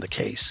movement on the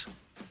case.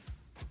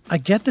 I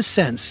get the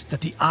sense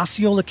that the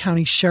Osceola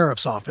County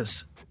Sheriff's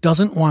Office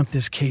doesn't want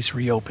this case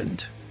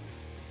reopened.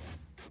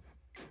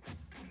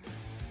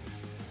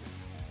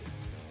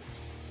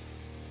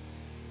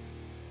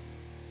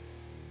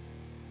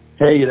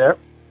 Hey, you there?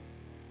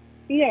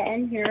 Yeah,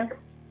 I'm here.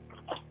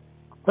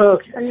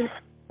 Okay.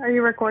 Are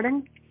you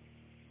recording?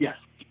 Yes,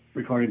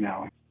 recording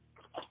now.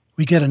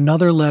 We get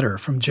another letter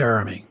from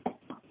Jeremy.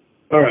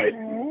 All right.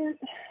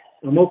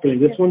 I'm opening.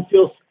 This one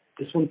feels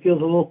a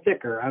little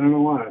thicker. I don't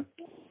know why.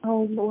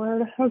 Oh,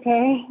 Lord.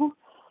 Okay.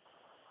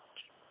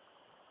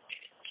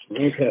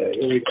 Okay,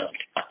 here we go.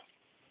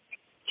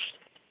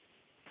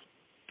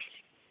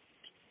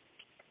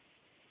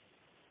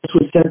 This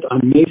was sent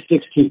on May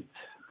 16th,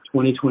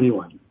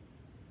 2021.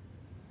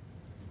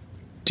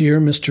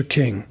 Dear Mr.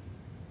 King,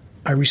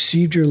 I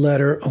received your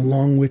letter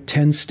along with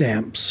 10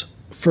 stamps.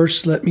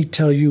 First, let me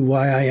tell you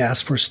why I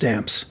asked for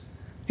stamps.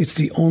 It's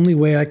the only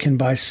way I can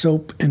buy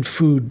soap and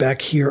food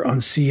back here on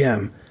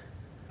CM.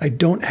 I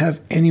don't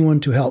have anyone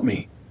to help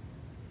me.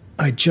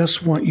 I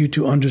just want you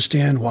to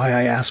understand why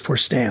I asked for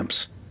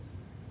stamps.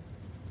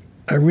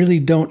 I really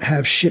don't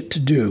have shit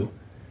to do.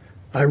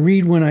 I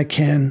read when I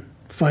can,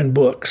 find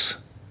books.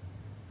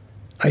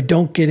 I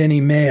don't get any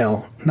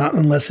mail, not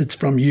unless it's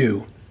from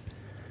you.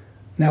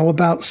 Now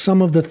about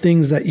some of the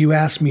things that you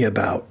asked me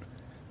about.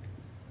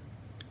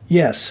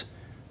 Yes,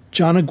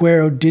 John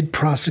Aguero did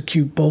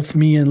prosecute both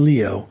me and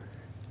Leo.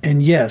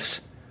 And yes,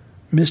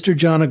 Mr.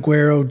 John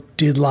Aguero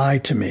did lie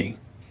to me.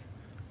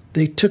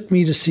 They took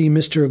me to see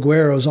Mr.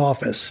 Aguero's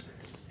office,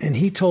 and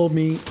he told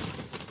me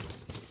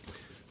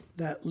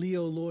that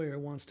Leo lawyer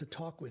wants to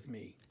talk with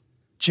me.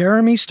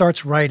 Jeremy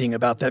starts writing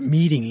about that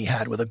meeting he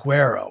had with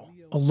Aguero,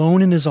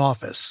 alone in his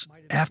office,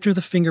 after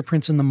the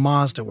fingerprints in the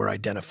Mazda were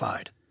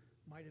identified.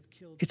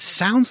 It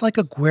sounds like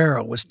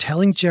Aguero was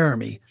telling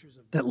Jeremy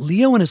that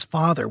Leo and his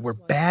father were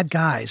bad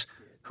guys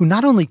who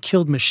not only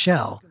killed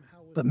Michelle,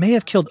 but may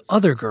have killed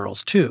other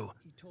girls too,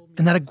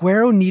 and that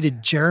Aguero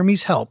needed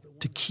Jeremy's help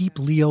to keep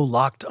Leo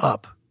locked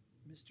up.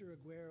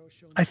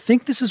 I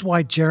think this is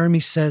why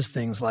Jeremy says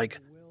things like,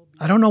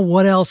 I don't know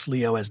what else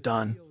Leo has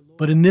done,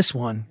 but in this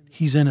one,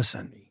 he's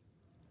innocent.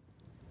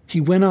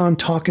 He went on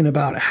talking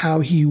about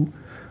how he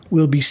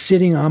will be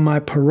sitting on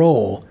my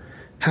parole,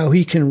 how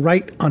he can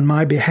write on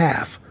my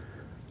behalf.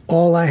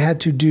 All I had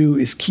to do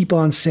is keep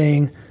on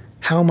saying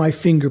how my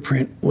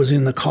fingerprint was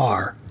in the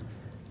car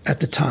at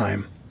the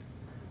time.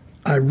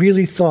 I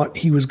really thought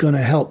he was going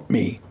to help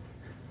me.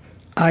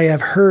 I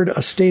have heard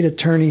a state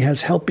attorney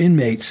has helped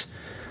inmates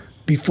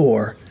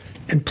before,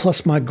 and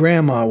plus my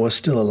grandma was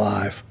still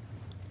alive.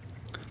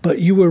 But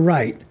you were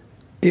right.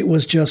 It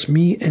was just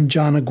me and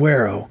John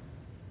Aguero.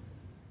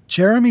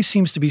 Jeremy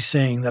seems to be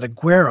saying that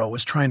Aguero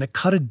was trying to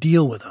cut a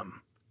deal with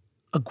him.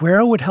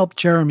 Aguero would help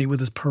Jeremy with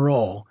his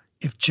parole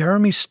if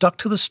Jeremy stuck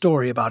to the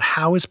story about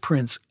how his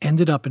prints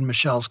ended up in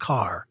Michelle's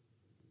car.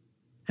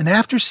 And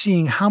after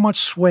seeing how much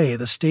sway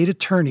the state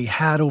attorney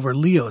had over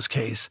Leo's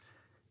case,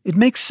 it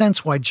makes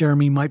sense why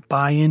Jeremy might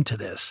buy into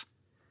this.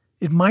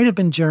 It might have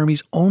been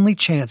Jeremy's only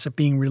chance at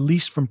being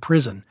released from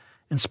prison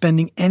and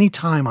spending any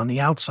time on the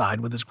outside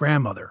with his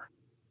grandmother.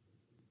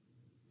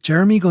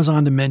 Jeremy goes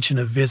on to mention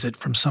a visit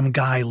from some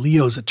guy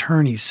Leo's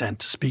attorney sent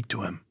to speak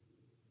to him.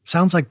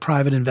 Sounds like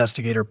private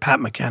investigator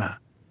Pat McKenna.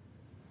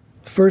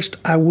 First,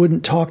 I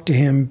wouldn't talk to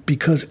him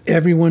because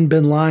everyone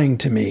been lying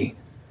to me.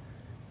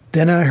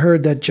 Then I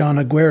heard that John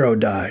Aguero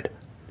died.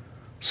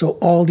 So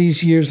all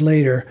these years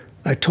later,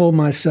 I told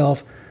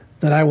myself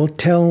that I will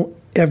tell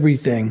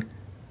everything,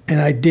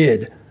 and I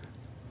did,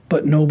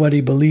 but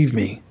nobody believed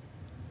me.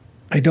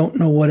 I don't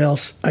know what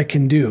else I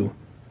can do.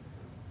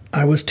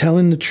 I was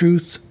telling the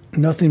truth,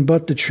 nothing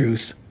but the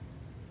truth.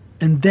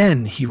 And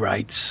then, he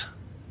writes,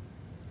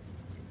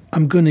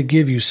 I'm going to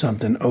give you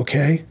something,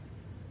 okay?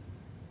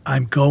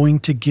 I'm going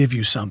to give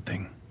you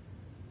something.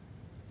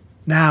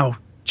 Now,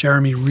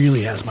 Jeremy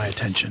really has my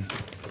attention.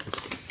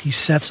 He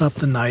sets up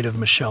the night of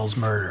Michelle's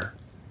murder.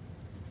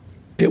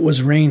 It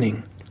was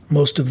raining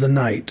most of the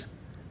night.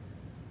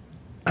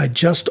 I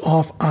just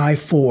off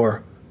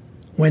I-4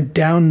 went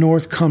down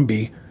North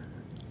Cumbie,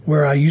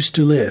 where I used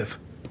to live.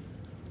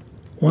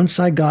 Once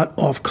I got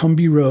off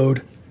Cumbie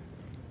Road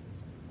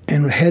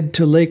and head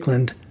to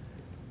Lakeland,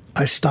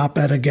 I stop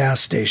at a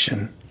gas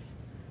station.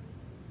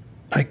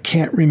 I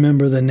can't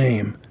remember the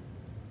name.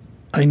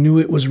 I knew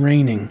it was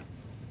raining.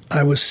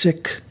 I was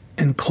sick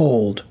and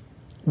cold,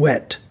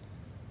 wet.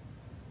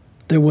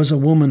 There was a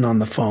woman on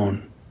the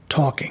phone,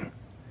 talking.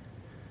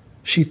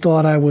 She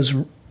thought I was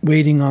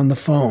waiting on the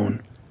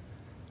phone.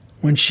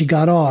 When she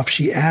got off,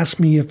 she asked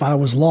me if I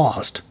was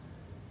lost.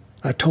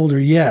 I told her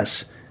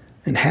yes,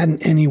 and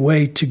hadn't any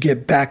way to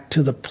get back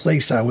to the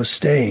place I was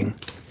staying.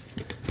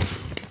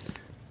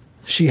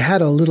 She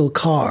had a little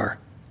car.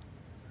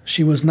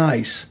 She was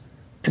nice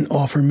and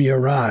offered me a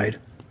ride.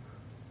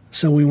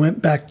 So we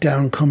went back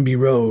down Cumbie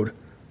Road,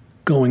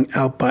 going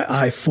out by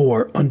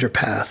I-4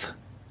 underpath.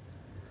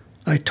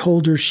 I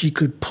told her she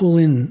could pull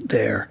in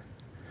there.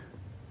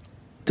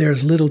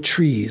 There's little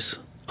trees,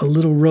 a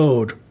little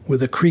road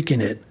with a creek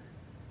in it.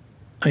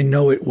 I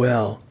know it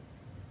well.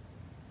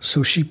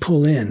 So she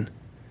pulled in.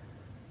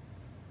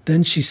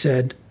 Then she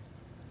said,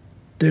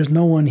 "There's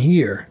no one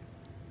here."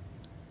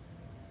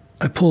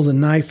 I pulled a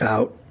knife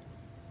out.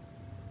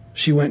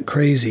 She went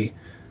crazy,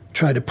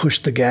 tried to push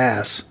the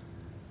gas,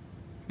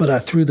 but I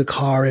threw the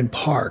car in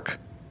park.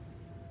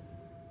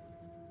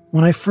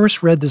 When I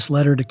first read this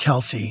letter to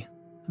Kelsey,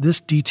 this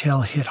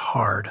detail hit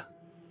hard.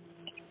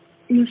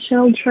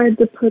 Michelle tried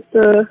to put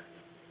the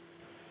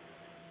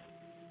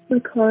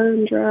car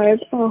in drive.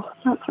 Oh,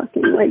 that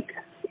fucking,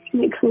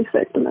 makes me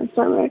sick to my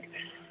stomach.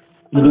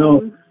 You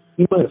know,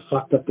 he might have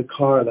fucked up the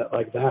car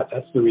like that.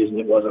 That's the reason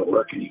it wasn't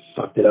working. He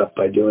fucked it up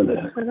by doing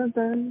that. Could have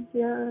been.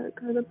 Yeah, it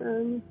could have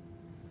been.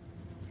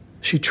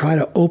 She tried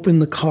to open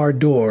the car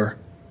door.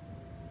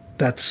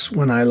 That's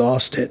when I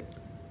lost it.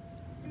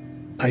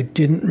 I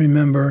didn't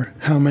remember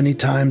how many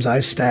times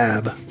I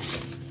stab.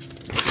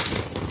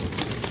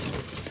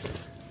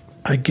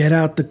 I get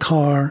out the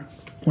car,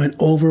 went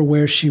over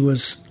where she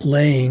was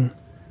laying,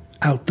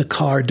 out the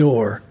car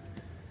door.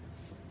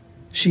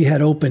 She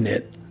had opened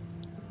it.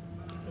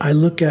 I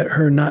look at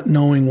her not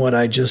knowing what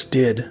I just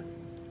did.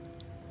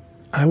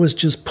 I was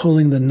just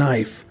pulling the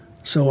knife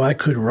so I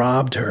could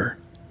rob her.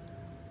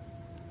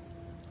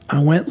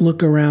 I went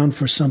look around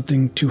for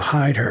something to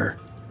hide her.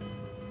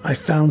 I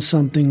found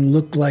something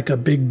looked like a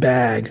big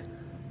bag.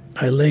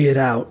 I lay it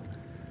out.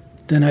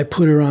 Then I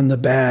put her on the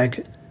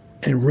bag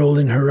and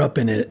rolling her up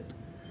in it.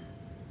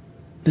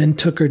 Then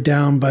took her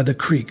down by the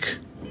creek.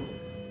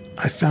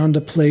 I found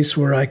a place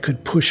where I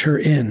could push her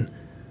in,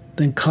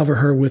 then cover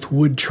her with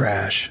wood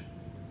trash.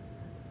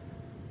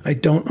 I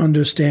don't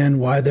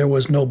understand why there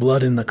was no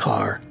blood in the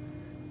car.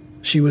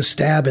 She was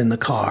stabbed in the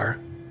car,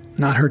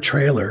 not her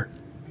trailer.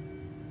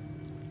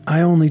 I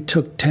only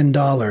took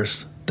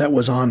 $10 that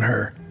was on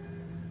her.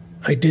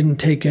 I didn't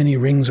take any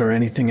rings or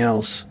anything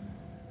else.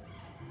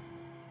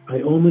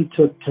 I only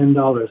took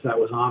 $10 that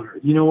was on her.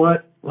 You know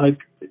what?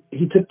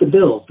 He took the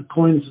bills. The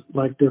coins,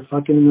 they're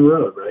fucking in the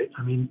road, right?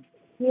 I mean...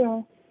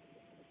 Yeah.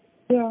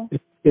 Yeah.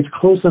 It's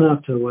close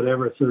enough to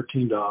whatever $13,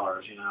 you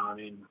know? I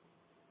mean...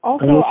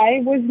 Also,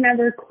 I was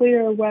never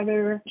clear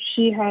whether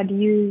she had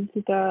used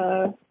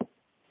the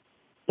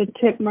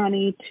tip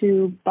money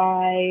to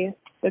buy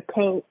the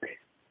Coke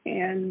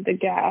and the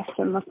gas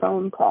and the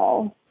phone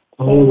call.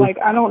 So,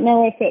 I don't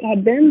know if it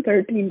had been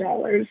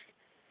 $13.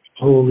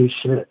 Holy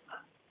shit.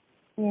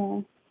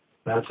 Yeah.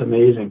 That's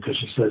amazing, because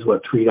she says,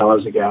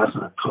 $3 of gas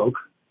and a Coke?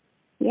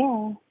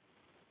 Yeah.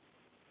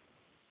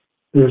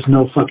 There's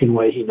no fucking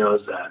way he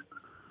knows that.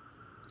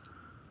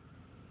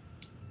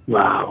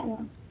 Wow.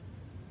 Yeah.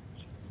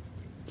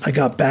 I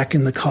got back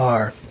in the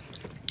car,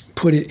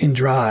 put it in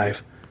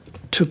drive,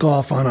 took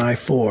off on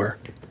I-4.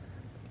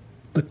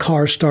 The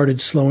car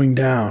started slowing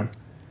down.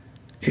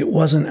 It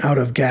wasn't out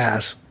of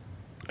gas.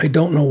 I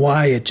don't know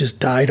why it just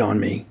died on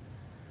me.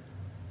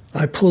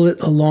 I pull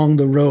it along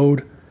the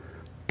road,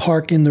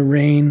 park in the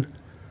rain,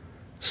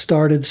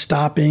 started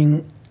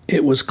stopping.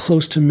 It was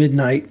close to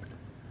midnight.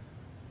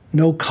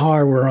 No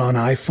car were on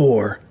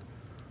I-4.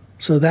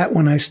 So that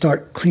when I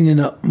start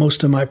cleaning up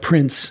most of my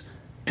prints,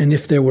 and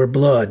if there were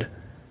blood,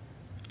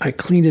 I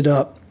cleaned it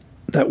up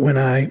that when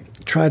I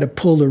try to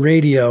pull the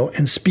radio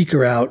and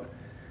speaker out,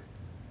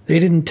 they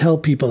didn't tell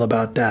people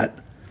about that.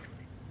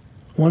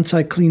 Once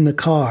I cleaned the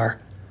car,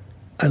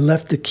 I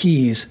left the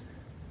keys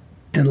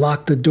and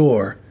locked the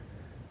door.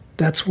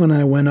 That's when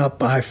I went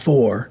up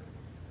I-4.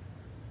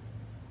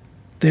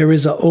 There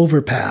is an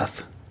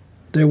overpath.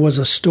 There was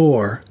a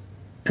store,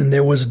 and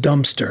there was a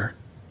dumpster.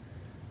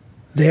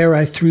 There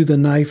I threw the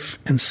knife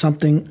and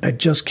something, I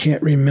just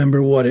can't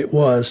remember what it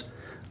was.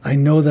 I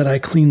know that I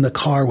cleaned the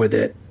car with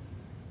it.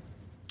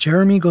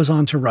 Jeremy goes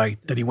on to write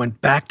that he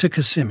went back to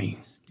Kissimmee,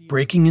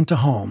 breaking into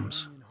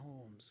homes,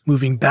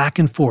 moving back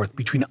and forth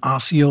between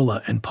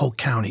Osceola and Polk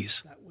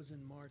counties.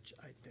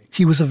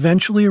 He was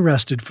eventually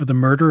arrested for the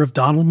murder of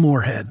Donald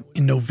Moorhead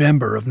in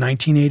November of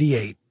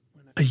 1988,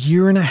 a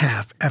year and a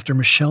half after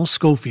Michelle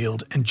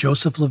Schofield and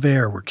Joseph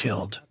LaVere were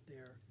killed.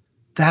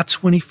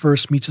 That's when he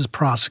first meets his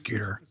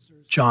prosecutor,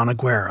 John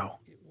Aguero.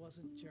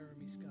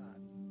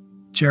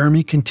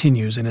 Jeremy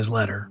continues in his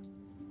letter.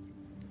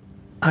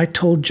 I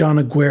told John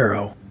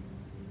Aguero.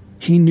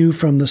 He knew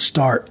from the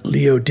start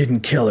Leo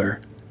didn't kill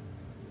her.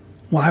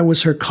 Why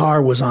was her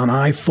car was on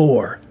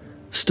I-4,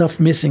 stuff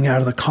missing out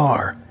of the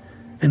car,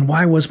 and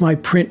why was my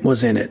print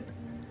was in it?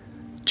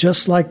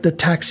 Just like the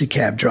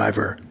taxicab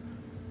driver.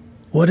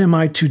 What am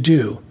I to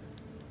do?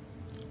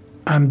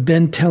 I've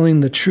been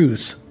telling the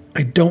truth.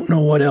 I don't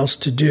know what else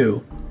to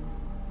do.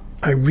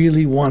 I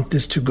really want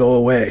this to go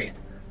away,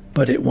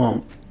 but it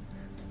won't.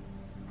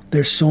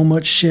 There's so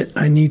much shit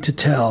I need to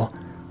tell,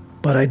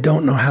 but I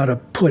don't know how to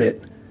put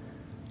it.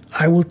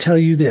 I will tell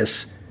you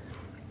this.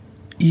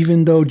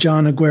 Even though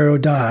John Aguero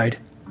died,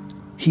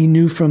 he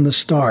knew from the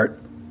start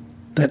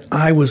that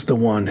I was the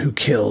one who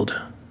killed,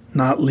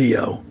 not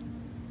Leo.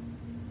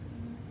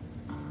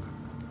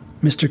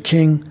 Mr.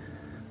 King,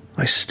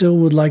 I still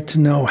would like to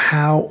know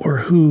how or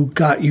who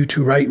got you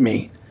to write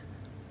me.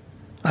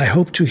 I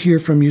hope to hear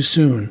from you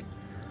soon.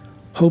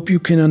 Hope you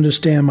can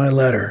understand my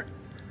letter.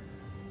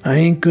 I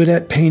ain't good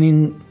at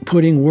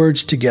putting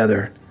words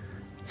together.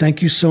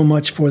 Thank you so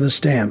much for the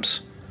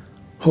stamps.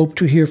 Hope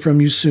to hear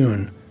from you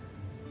soon.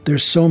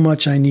 There's so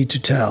much I need to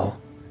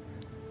tell.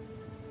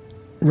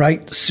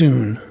 Write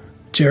soon.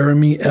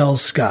 Jeremy L.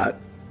 Scott.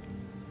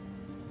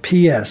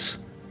 P.S.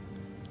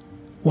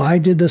 Why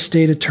did the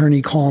state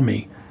attorney call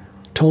me?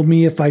 Told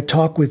me if I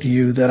talk with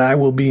you that I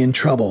will be in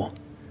trouble.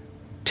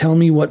 Tell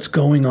me what's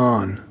going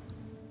on.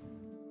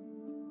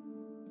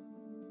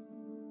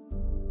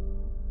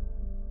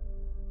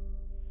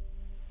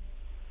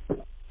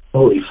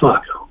 Holy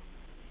fuck.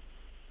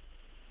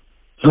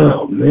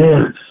 Oh,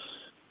 man.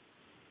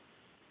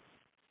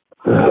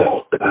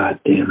 Oh, God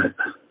damn it.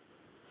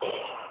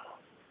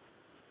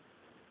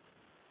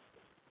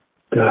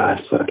 God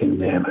fucking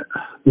damn it.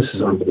 This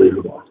is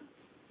unbelievable.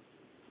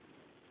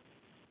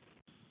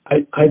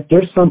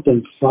 There's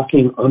something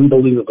fucking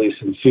unbelievably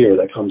sincere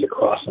that comes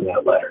across in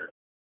that letter.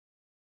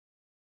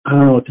 I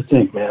don't know what to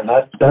think, man.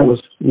 That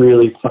was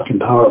really fucking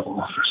powerful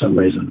for some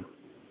reason.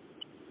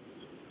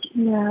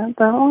 Yeah,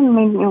 that one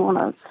made me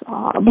want to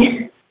sob.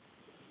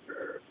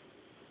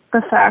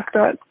 The fact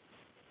that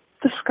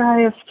this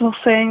guy is still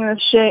saying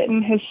this shit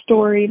and his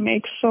story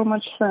makes so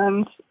much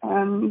sense,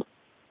 and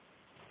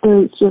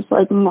there's just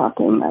like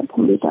nothing that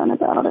can be done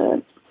about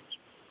it.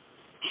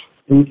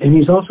 And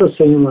he's also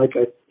saying, like,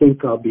 I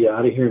think I'll be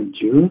out of here in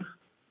June.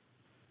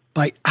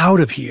 By out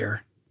of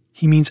here,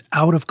 he means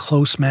out of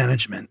close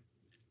management,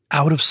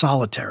 out of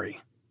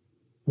solitary.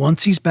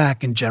 Once he's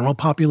back in general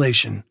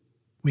population,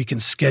 we can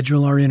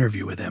schedule our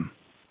interview with him.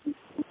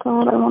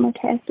 God, I want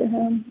to talk to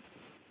him.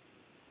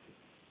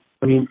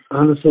 I mean,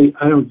 honestly,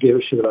 I don't give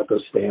a shit about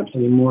those stamps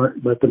anymore.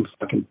 Let them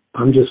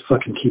I'm just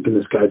fucking keeping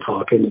this guy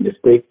talking. And if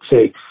they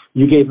say,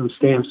 you gave him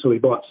stamps so he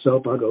bought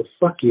soap, I'll go,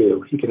 fuck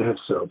you. He can have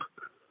soap.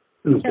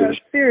 Yeah,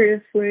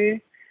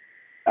 seriously.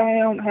 I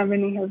don't have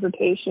any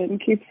hesitation.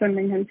 Keep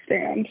sending him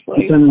stamps.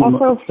 Like,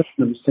 also, fuck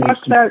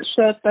that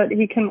shit that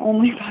he can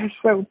only buy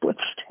soap with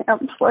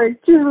stamps.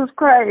 Like, Jesus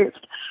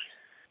Christ.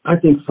 I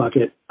think fuck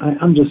it.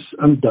 I'm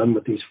done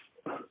with these.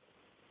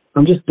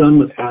 I'm just done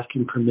with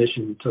asking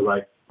permission to,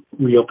 like,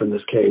 reopen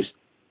this case.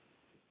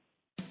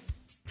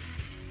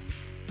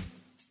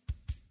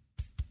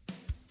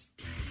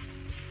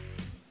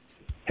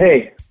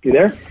 Hey, you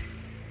there?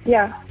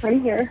 Yeah,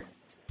 I'm here.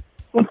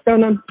 What's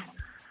going on?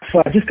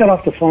 So I just got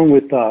off the phone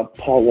with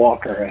Paul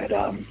Walker at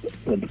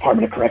the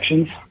Department of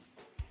Corrections.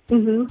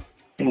 Mm-hmm.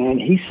 And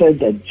he said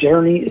that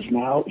Jeremy is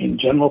now in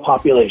general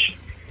population.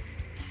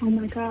 Oh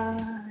my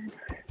God.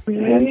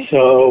 Really? And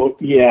so,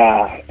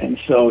 yeah, and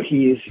so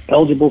he's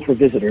eligible for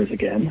visitors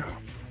again.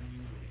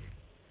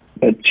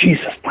 But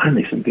Jesus,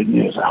 finally some good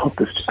news.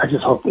 I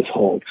just hope this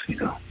holds, you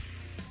know.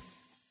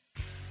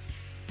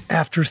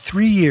 After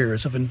 3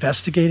 years of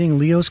investigating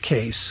Leo's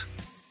case,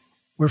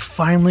 we're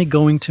finally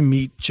going to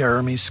meet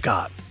Jeremy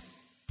Scott.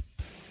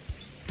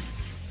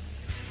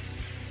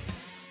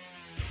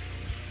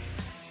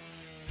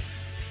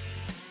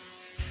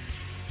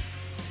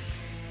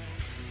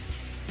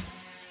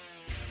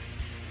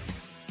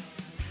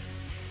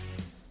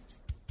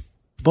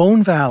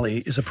 Bone Valley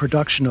is a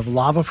production of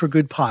Lava for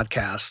Good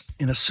podcast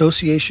in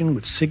association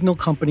with Signal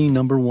Company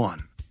No. 1.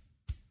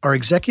 Our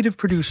executive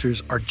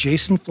producers are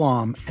Jason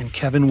Flom and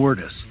Kevin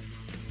Werdis.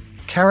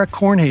 Kara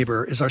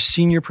Kornhaber is our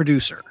senior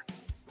producer.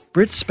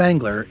 Britt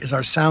Spangler is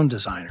our sound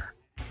designer.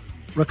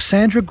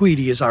 Roxandra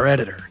Guidi is our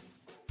editor.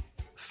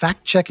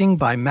 Fact-checking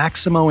by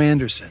Maximo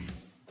Anderson.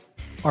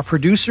 Our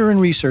producer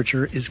and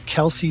researcher is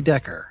Kelsey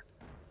Decker.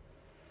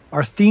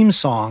 Our theme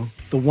song,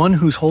 The One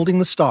Who's Holding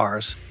the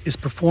Stars, is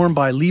performed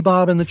by Lee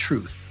Bob and the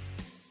Truth.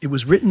 It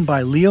was written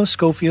by Leo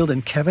Schofield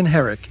and Kevin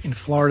Herrick in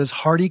Florida's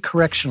Hardy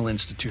Correctional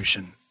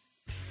Institution.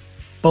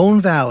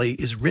 Bone Valley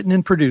is written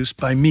and produced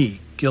by me,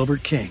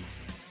 Gilbert King.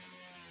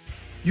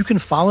 You can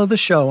follow the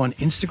show on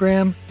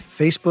Instagram,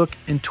 Facebook,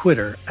 and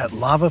Twitter at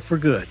Lava for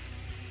Good.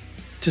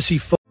 To see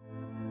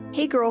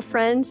Hey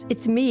girlfriends,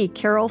 it's me,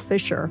 Carol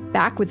Fisher,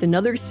 back with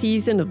another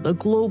season of the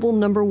global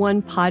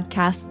 #1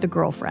 podcast, The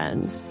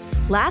Girlfriends.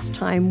 Last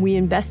time, we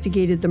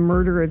investigated the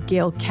murder of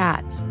Gail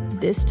Katz.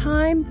 This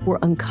time, we're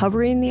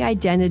uncovering the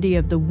identity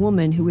of the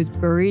woman who was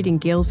buried in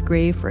Gail's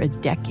grave for a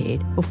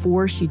decade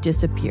before she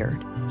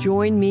disappeared.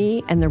 Join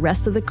me and the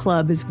rest of the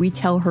club as we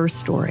tell her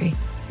story.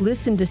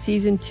 Listen to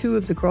Season 2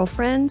 of The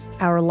Girlfriends,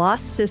 Our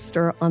Lost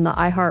Sister on the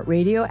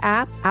iHeartRadio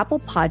app, Apple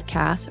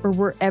Podcasts, or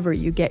wherever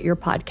you get your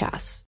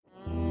podcasts.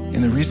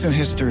 In the recent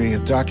history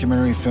of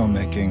documentary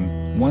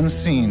filmmaking, one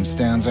scene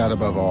stands out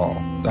above all: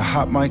 the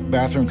hot mic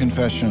bathroom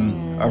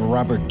confession of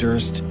Robert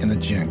Durst in The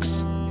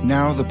Jinx.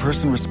 Now, the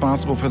person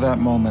responsible for that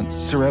moment,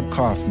 Sareb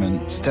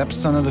Kaufman,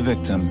 stepson of the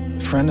victim,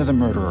 friend of the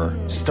murderer,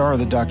 star of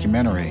the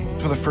documentary,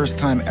 for the first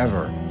time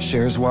ever,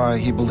 shares why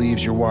he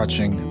believes you're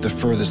watching the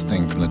furthest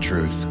thing from the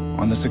truth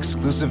on this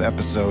exclusive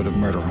episode of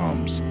Murder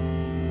Homes.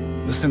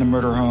 Listen to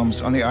Murder Homes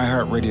on the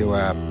iHeartRadio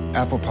app,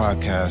 Apple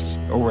Podcasts,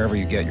 or wherever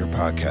you get your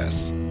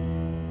podcasts.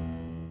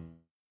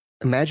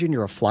 Imagine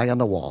you're a fly on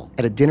the wall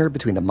at a dinner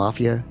between the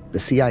Mafia, the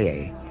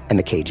CIA, and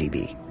the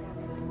KGB.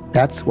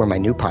 That's where my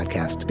new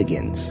podcast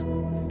begins.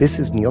 This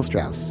is Neil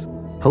Strauss,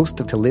 host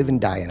of To Live and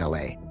Die in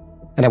LA,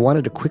 and I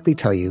wanted to quickly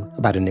tell you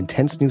about an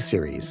intense new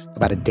series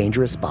about a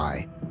dangerous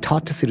spy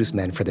taught to seduce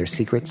men for their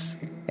secrets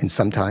and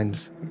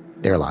sometimes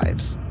their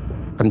lives.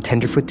 From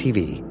Tenderfoot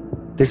TV,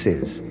 this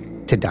is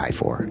To Die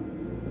For.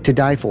 To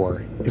Die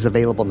For is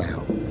available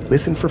now.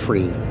 Listen for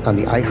free on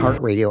the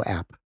iHeartRadio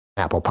app,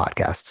 Apple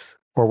Podcasts,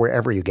 or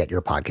wherever you get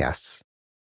your podcasts.